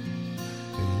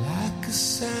 Like a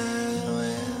sad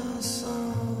whale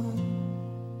song.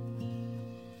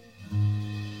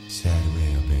 Sad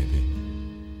whale, baby.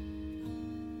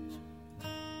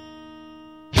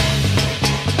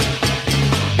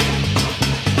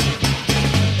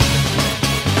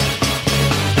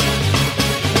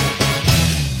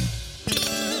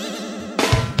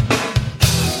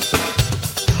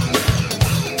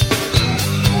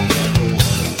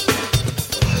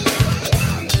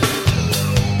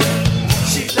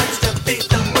 She likes to beat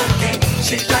the monkey.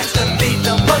 She likes to beat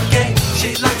the monkey. She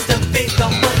likes to beat the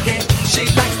monkey. She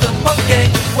likes the monkey.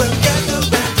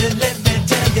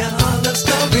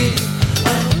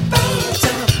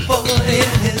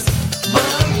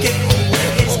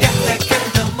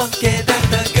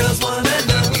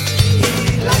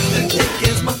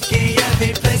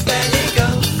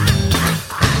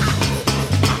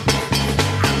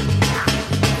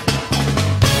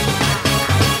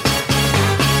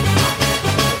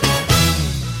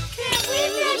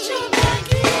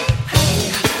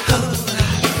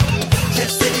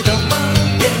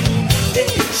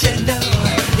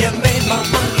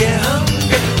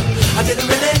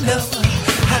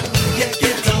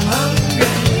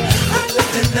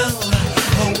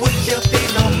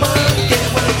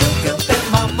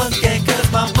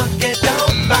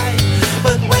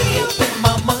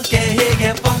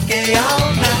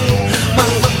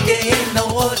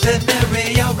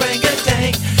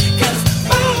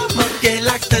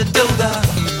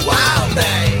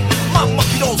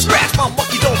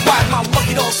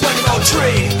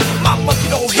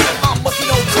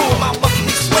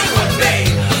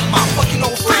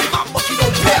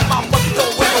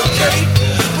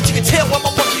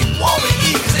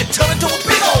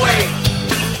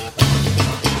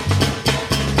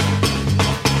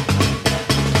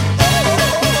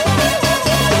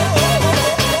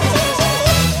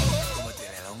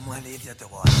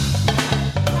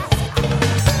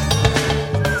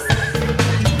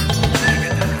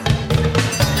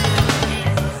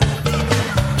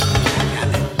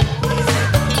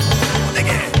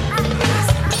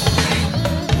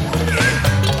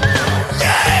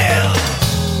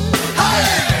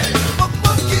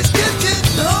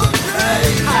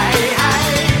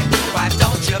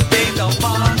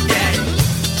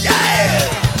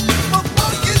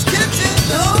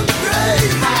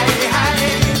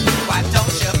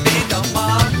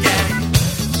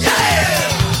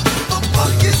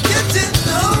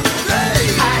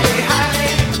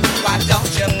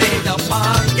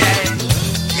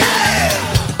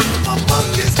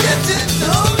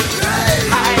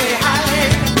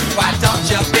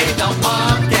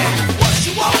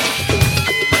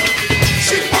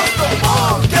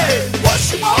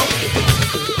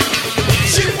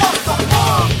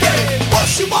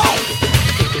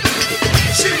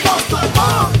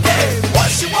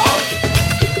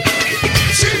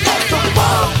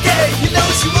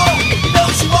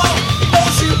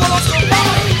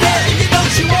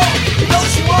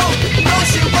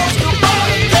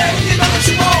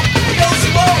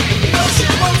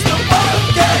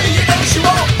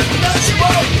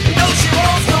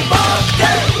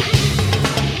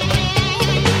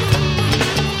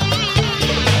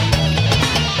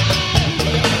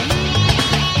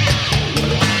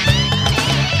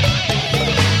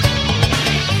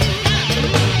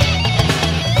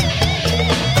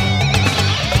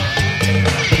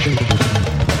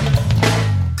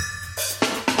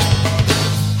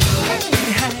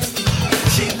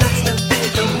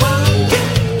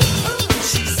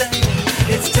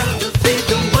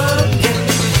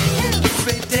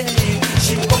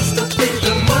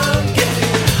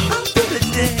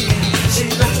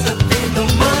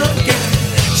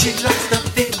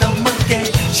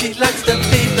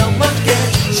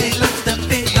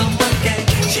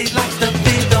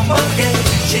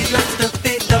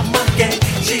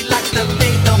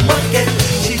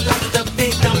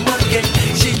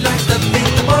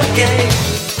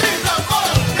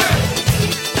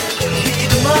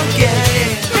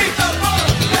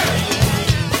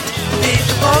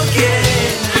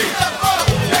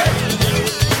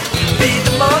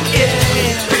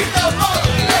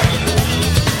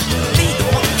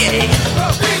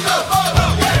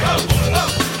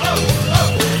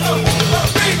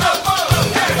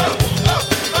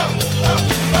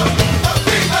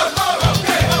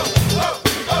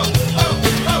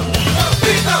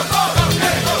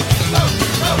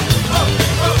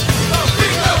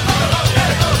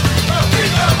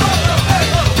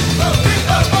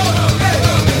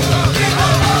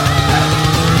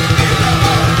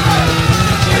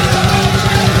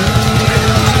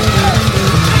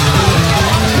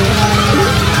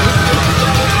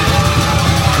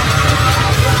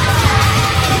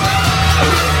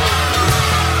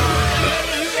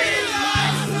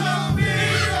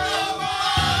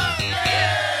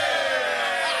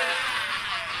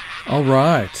 All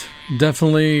right.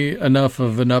 Definitely enough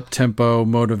of an up-tempo,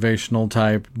 motivational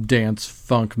type, dance,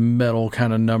 funk, metal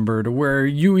kind of number to where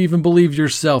you even believe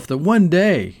yourself that one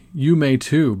day you may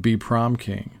too be prom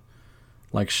king,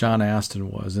 like Sean Astin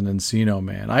was in Encino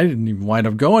Man. I didn't even wind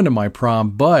up going to my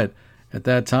prom, but at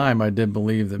that time I did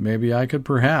believe that maybe I could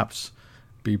perhaps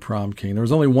be prom king. There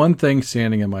was only one thing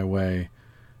standing in my way.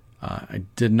 I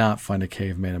did not find a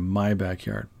caveman in my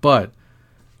backyard, but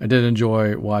I did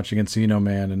enjoy watching Encino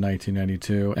Man in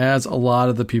 1992, as a lot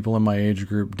of the people in my age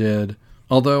group did.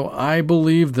 Although I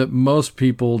believe that most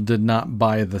people did not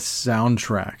buy the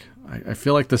soundtrack. I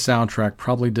feel like the soundtrack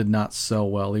probably did not sell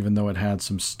well, even though it had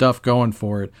some stuff going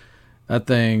for it. That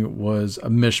thing was a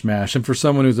mishmash. And for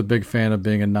someone who's a big fan of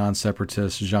being a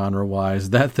non-separatist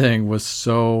genre-wise, that thing was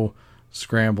so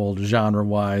scrambled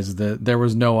genre-wise that there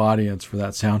was no audience for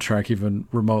that soundtrack even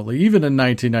remotely, even in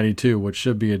 1992, which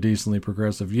should be a decently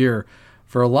progressive year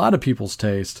for a lot of people's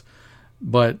taste.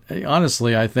 But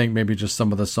honestly, I think maybe just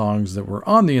some of the songs that were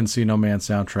on the Encino Man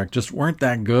soundtrack just weren't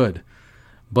that good.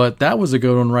 But that was a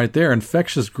good one right there,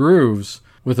 Infectious Grooves,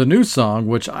 with a new song,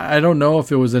 which I don't know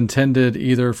if it was intended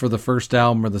either for the first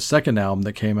album or the second album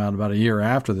that came out about a year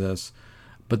after this,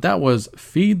 but that was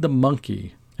Feed the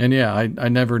Monkey. And yeah, I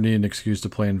never need an excuse to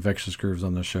play Infectious Grooves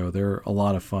on the show. They're a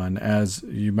lot of fun. As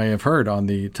you may have heard on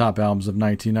the top albums of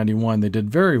 1991, they did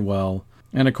very well.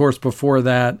 And of course, before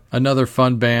that, another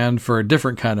fun band for a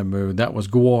different kind of mood. That was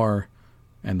Gwar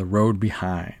and The Road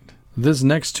Behind. This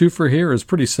next two for here is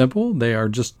pretty simple. They are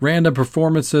just random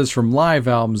performances from live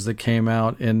albums that came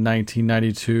out in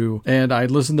 1992. And I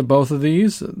listened to both of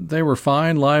these. They were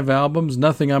fine live albums.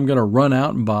 Nothing I'm going to run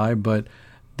out and buy, but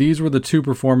these were the two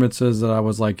performances that I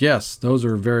was like, yes, those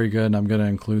are very good, and I'm going to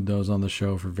include those on the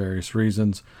show for various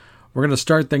reasons. We're going to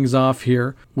start things off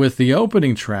here with the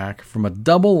opening track from a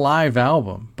double live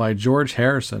album by George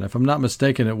Harrison. If I'm not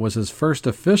mistaken, it was his first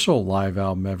official live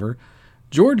album ever.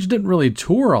 George didn't really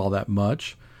tour all that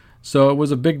much, so it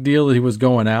was a big deal that he was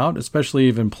going out, especially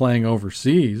even playing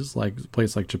overseas, like a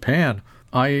place like Japan.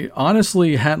 I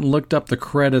honestly hadn't looked up the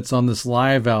credits on this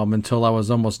live album until I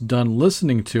was almost done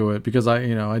listening to it, because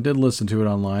I did listen to it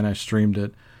online. I streamed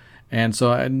it. And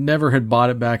so I never had bought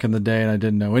it back in the day, and I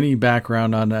didn't know any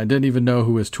background on it. I didn't even know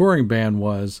who his touring band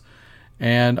was.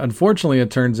 And unfortunately,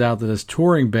 it turns out that his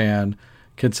touring band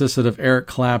consisted of Eric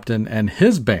Clapton and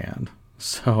his band.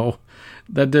 So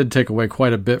that did take away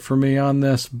quite a bit for me on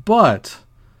this, but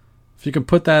if you can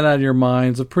put that out of your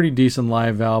mind, it's a pretty decent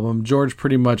live album. George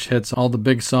pretty much hits all the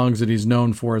big songs that he's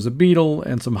known for as a Beatle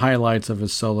and some highlights of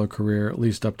his solo career, at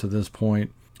least up to this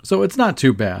point. So it's not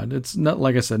too bad. It's not,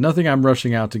 like I said, nothing I'm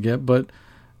rushing out to get, but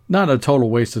not a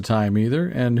total waste of time either.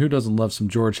 And who doesn't love some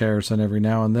George Harrison every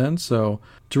now and then? So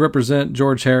to represent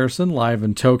George Harrison live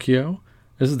in Tokyo,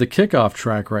 this is the kickoff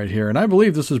track right here. And I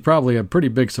believe this was probably a pretty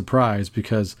big surprise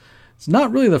because it's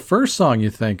not really the first song you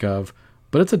think of,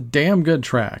 but it's a damn good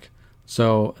track.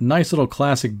 So, a nice little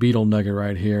classic Beatle nugget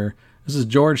right here. This is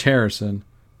George Harrison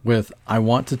with I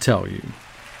Want to Tell You.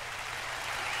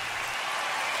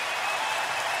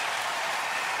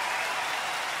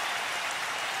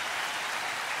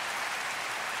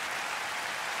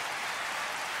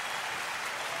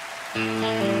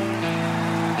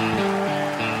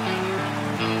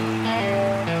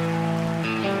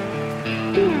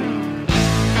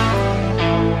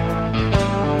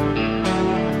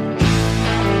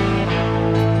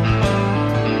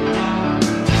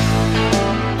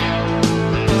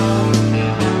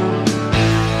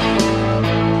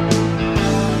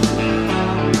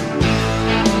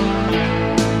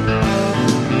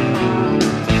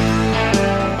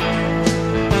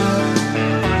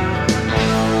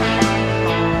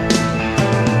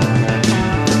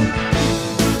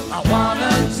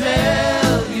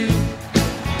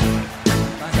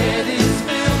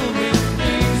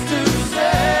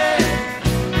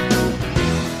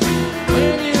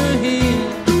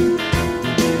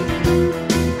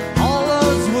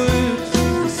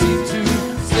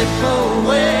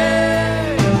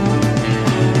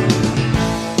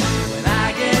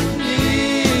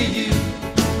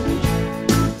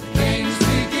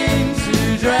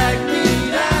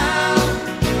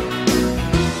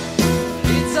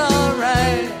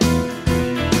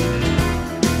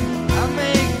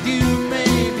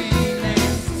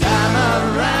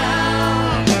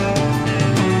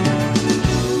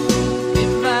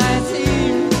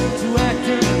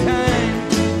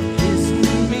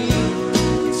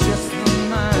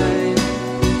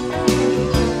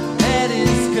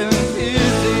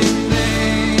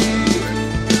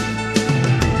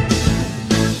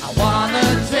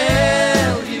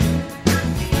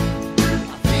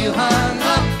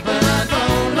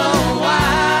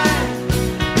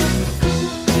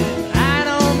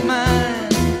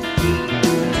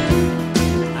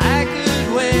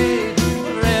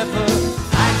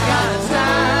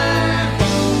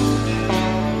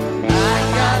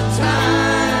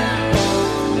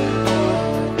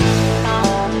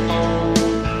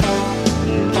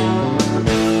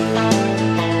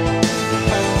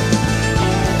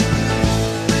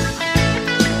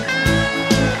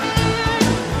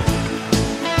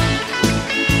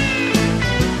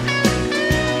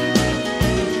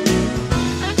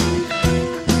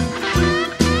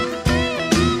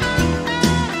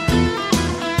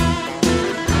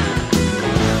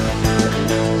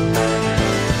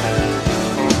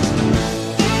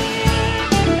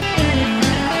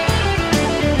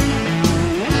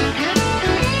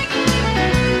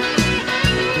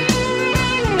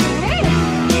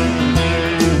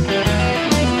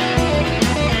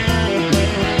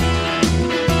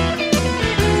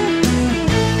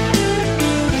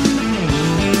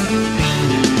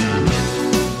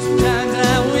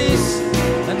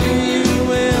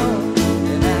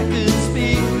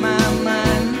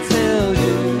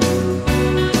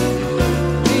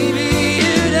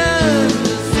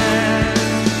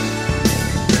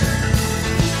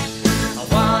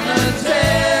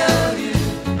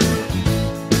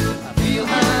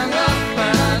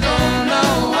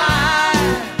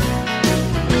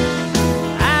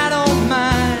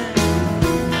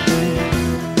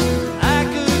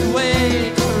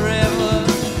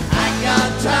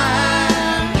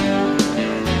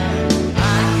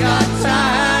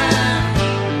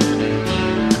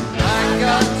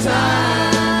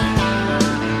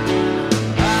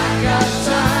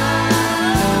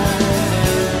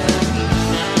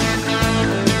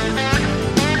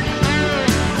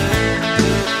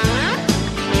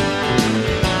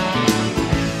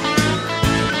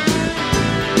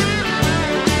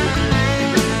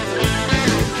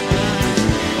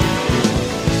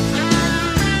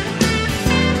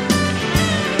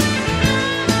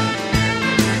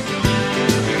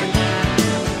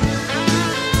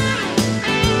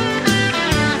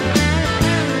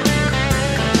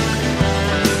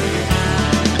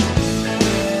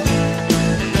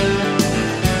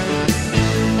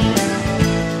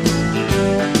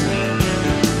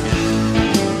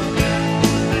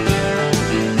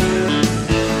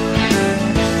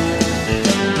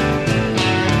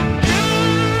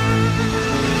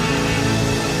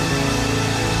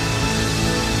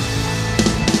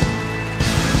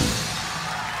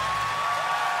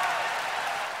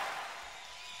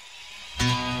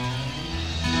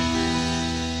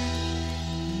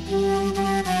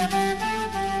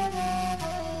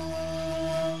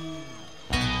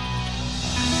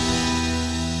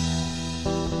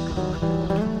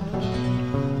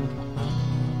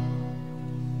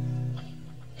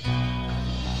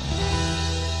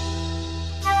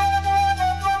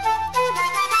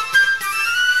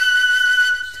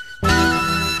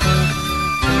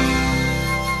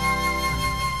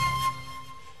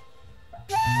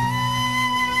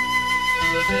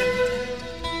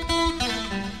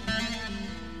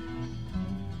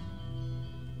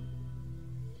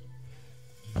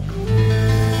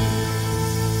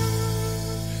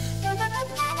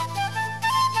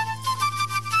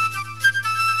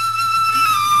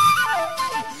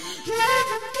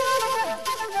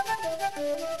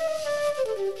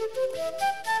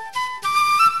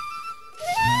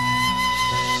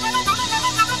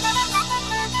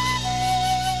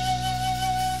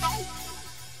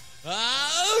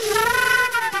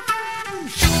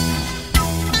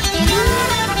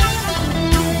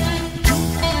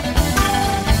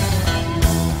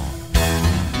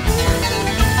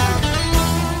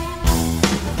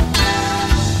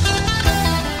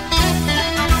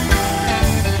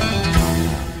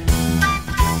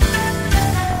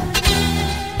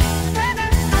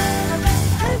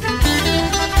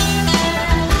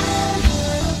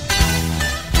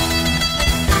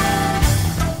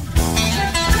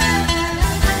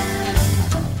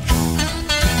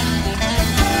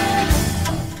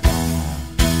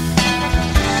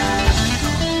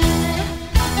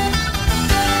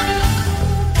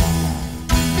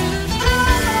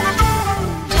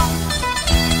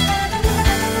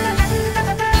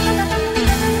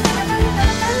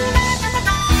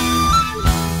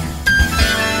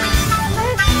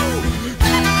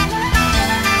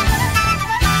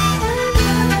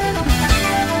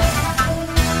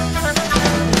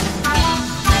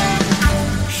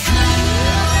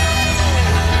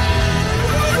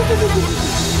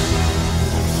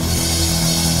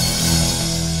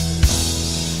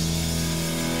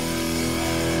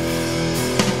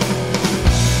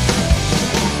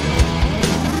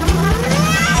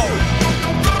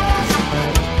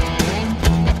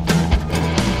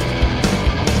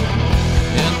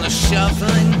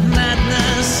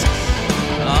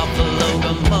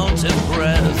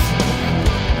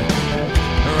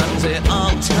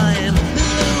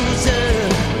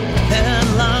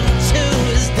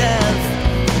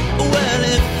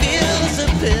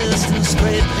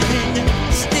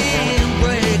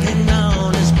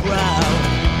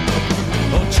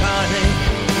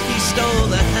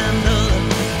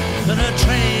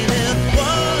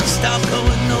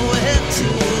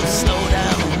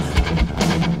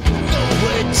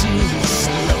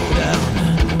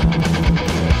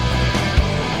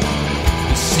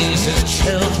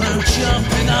 children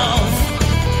jumping off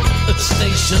at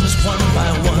stations one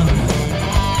by one.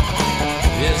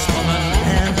 His woman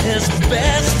and his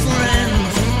best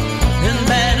friend in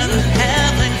bed and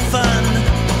having fun.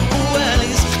 Well,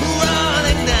 he's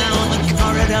crawling down the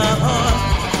corridor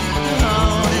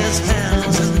on his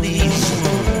hands and knees.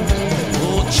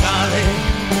 Oh, Charlie,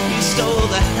 he stole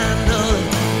the handle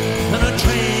and a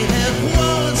train it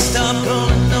won't stop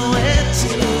going nowhere to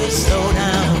slow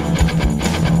down.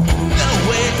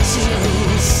 Nowhere to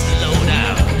slow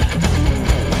down.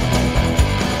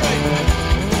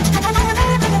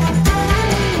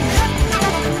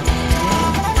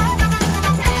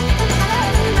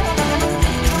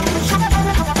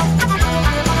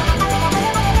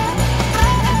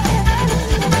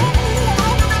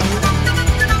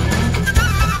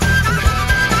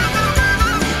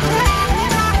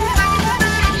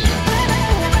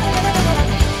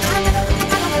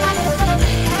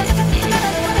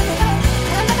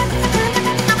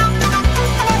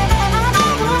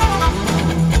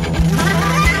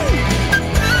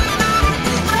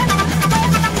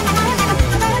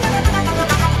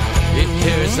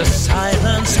 The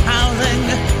silence howling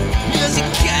as he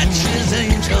catches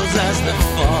angels as they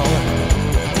fall.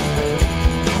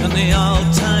 And the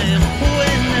all-time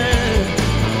winner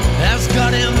has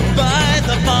got him by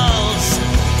the balls.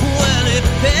 Well, he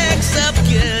picks up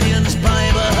Gideon's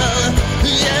Bible.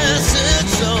 Yes,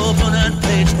 it's open at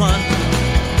page 1.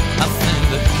 I thank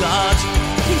the God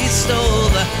he stole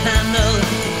the handle.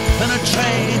 And a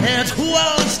train, it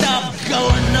won't stop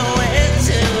going nowhere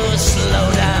to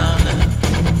slow down.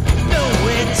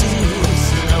 Nowhere to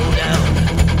slow down.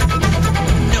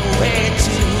 Nowhere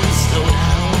to slow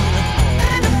down.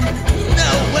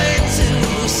 Nowhere to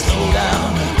slow down.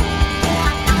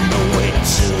 Nowhere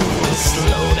to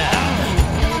slow down.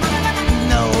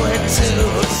 Nowhere to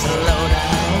slow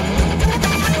down.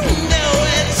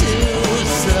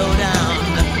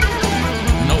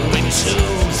 Nowhere to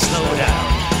slow down.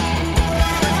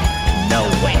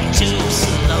 Nowhere to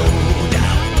slow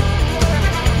down.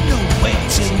 Nowhere to slow down. Nowhere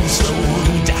to slow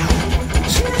down.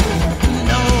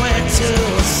 Nowhere to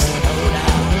slow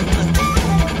down.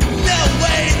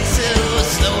 Nowhere to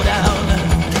slow down.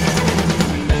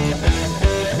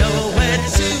 Nowhere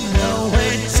to,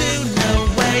 nowhere to,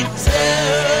 nowhere to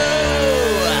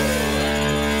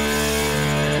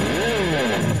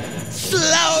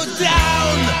slow down.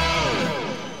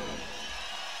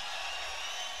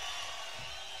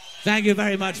 Thank you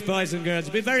very much, boys and girls.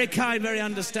 Be very kind, very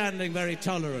understanding, very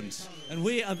tolerant. And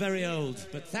we are very old,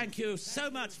 but thank you so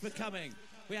much for coming.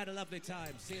 We had a lovely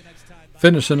time. See you next time. Bye.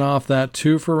 Finishing off that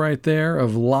twofer right there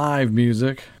of live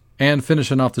music and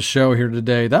finishing off the show here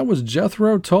today, that was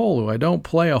Jethro Tull, who I don't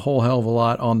play a whole hell of a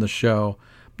lot on the show.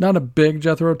 Not a big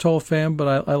Jethro Tull fan,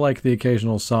 but I like the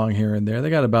occasional song here and there. They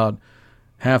got about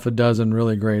half a dozen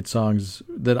really great songs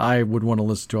that I would want to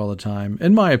listen to all the time,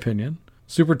 in my opinion.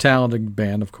 Super talented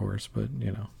band, of course, but,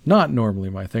 you know, not normally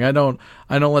my thing. I don't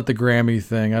let the Grammy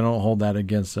thing, I don't hold that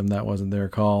against them. That wasn't their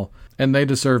call. And they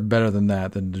deserve better than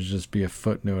that, than to just be a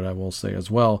footnote, I will say as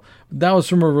well. That was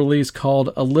from a release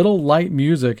called A Little Light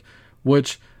Music,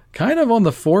 which kind of on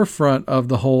the forefront of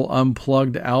the whole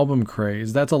Unplugged album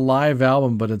craze. That's a live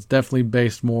album, but it's definitely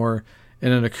based more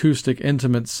in an acoustic,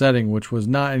 intimate setting, which was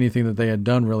not anything that they had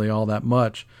done really all that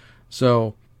much.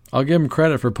 So I'll give them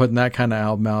credit for putting that kind of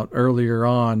album out earlier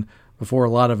on before a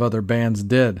lot of other bands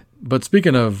did. But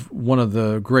speaking of one of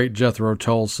the great Jethro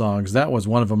Tull songs, that was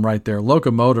one of them right there,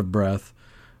 Locomotive Breath,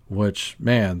 which,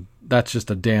 man, that's just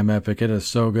a damn epic. It is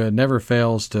so good. Never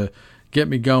fails to get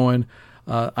me going.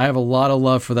 I have a lot of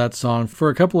love for that song for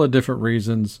a couple of different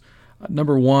reasons.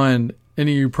 Number one,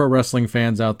 any of you pro wrestling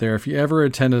fans out there, if you ever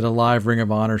attended a live Ring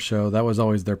of Honor show, that was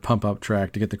always their pump-up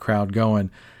track to get the crowd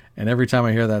going. And every time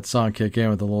I hear that song kick in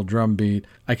with a little drum beat,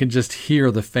 I can just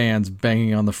hear the fans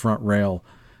banging on the front rail.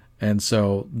 And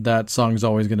so that song's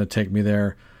always going to take me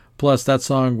there. Plus, that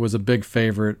song was a big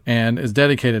favorite and is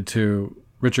dedicated to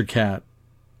Richard Catt.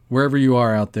 Wherever you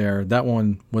are out there, that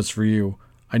one was for you.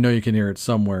 I know you can hear it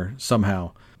somewhere,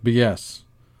 somehow. But yes,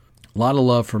 a lot of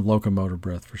love for Locomotive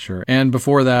Breath for sure. And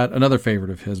before that, another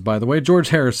favorite of his, by the way, George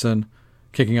Harrison,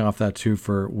 kicking off that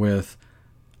twofer with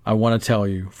I Want to Tell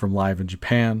You from Live in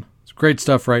Japan. It's great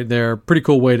stuff right there. Pretty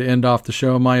cool way to end off the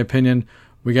show, in my opinion.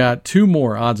 We got 2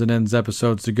 more Odds and Ends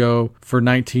episodes to go for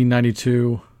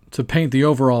 1992. To paint the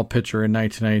overall picture in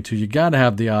 1992, you got to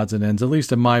have the Odds and Ends. At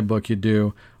least in my book, you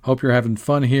do. Hope you're having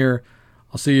fun here.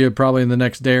 I'll see you probably in the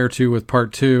next day or two with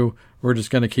part 2. We're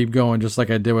just going to keep going just like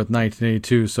I did with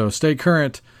 1982. So stay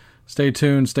current, stay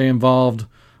tuned, stay involved.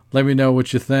 Let me know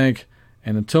what you think.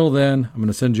 And until then, I'm going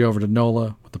to send you over to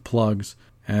Nola with the plugs.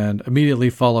 and immediately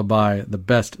followed by the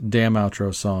best damn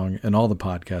outro song in all the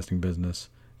podcasting business.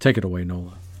 Take it away,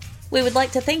 Nola. We would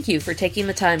like to thank you for taking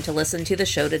the time to listen to the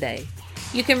show today.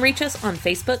 You can reach us on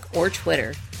Facebook or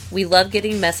Twitter. We love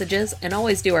getting messages and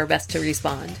always do our best to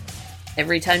respond.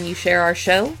 Every time you share our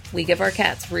show, we give our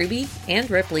cats Ruby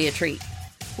and Ripley a treat.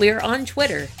 We are on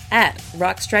Twitter at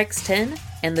RockStrikes10,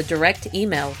 and the direct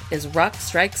email is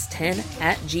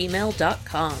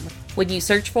rockstrikes10@gmail.com. When you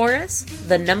search for us,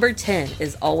 the number 10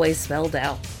 is always spelled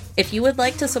out. If you would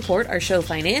like to support our show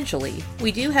financially,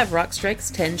 we do have Rock Strikes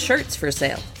 10 shirts for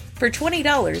sale. For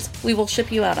 $20, we will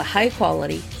ship you out a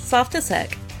high-quality,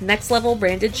 soft-as-heck, next-level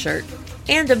branded shirt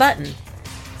and a button.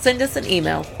 Send us an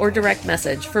email or direct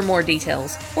message for more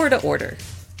details or to order.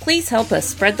 Please help us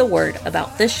spread the word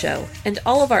about this show and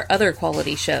all of our other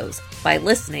quality shows by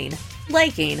listening,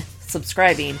 liking,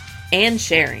 subscribing, and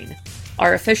sharing.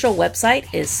 Our official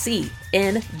website is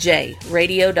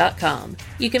cnjradio.com.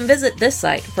 You can visit this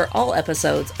site for all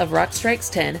episodes of Rock Strikes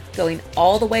 10 going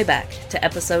all the way back to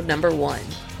episode number 1.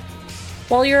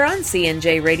 While you're on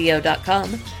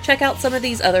cnjradio.com, check out some of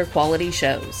these other quality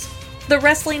shows. The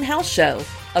Wrestling House Show,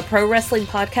 a pro wrestling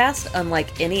podcast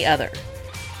unlike any other.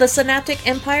 The Synaptic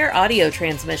Empire audio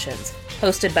transmissions,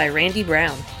 hosted by Randy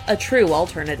Brown, a true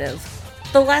alternative.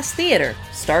 The Last Theater,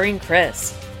 starring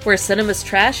Chris, where cinema's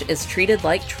trash is treated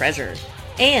like treasure.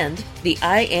 And the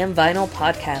I Am Vinyl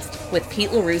podcast with Pete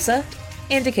LaRussa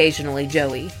and occasionally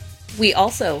Joey. We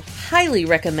also highly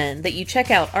recommend that you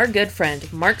check out our good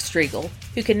friend Mark Striegel,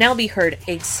 who can now be heard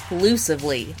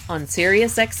exclusively on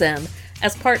SiriusXM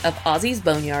as part of Ozzy's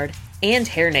Boneyard and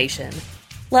Hair Nation.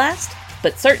 Last,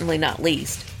 but certainly not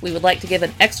least, we would like to give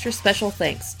an extra special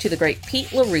thanks to the great Pete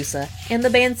LaRussa and the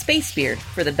band Spacebeard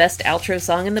for the best outro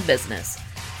song in the business.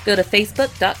 Go to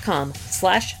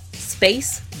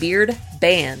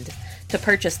facebook.com/SpaceBeardBand to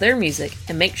purchase their music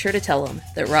and make sure to tell them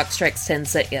that Rock Strikes 10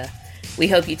 sent ya. We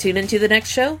hope you tune into the next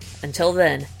show. Until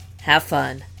then, have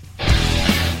fun.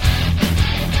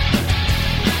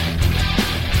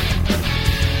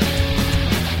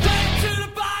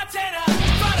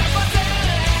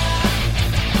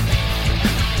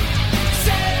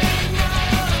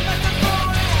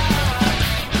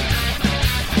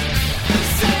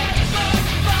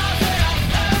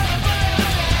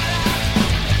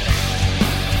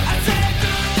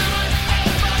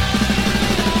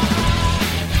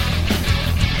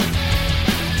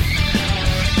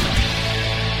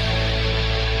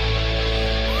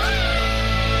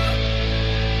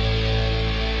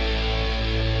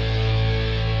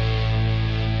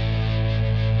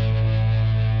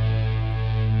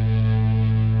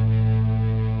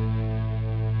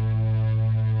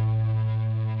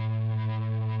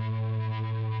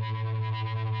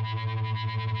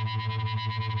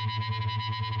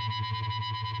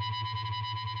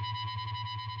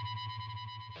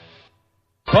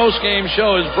 Post-game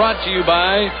show is brought to you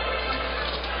by...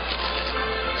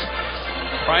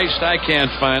 Christ, I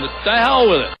can't find it. The hell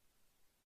with it.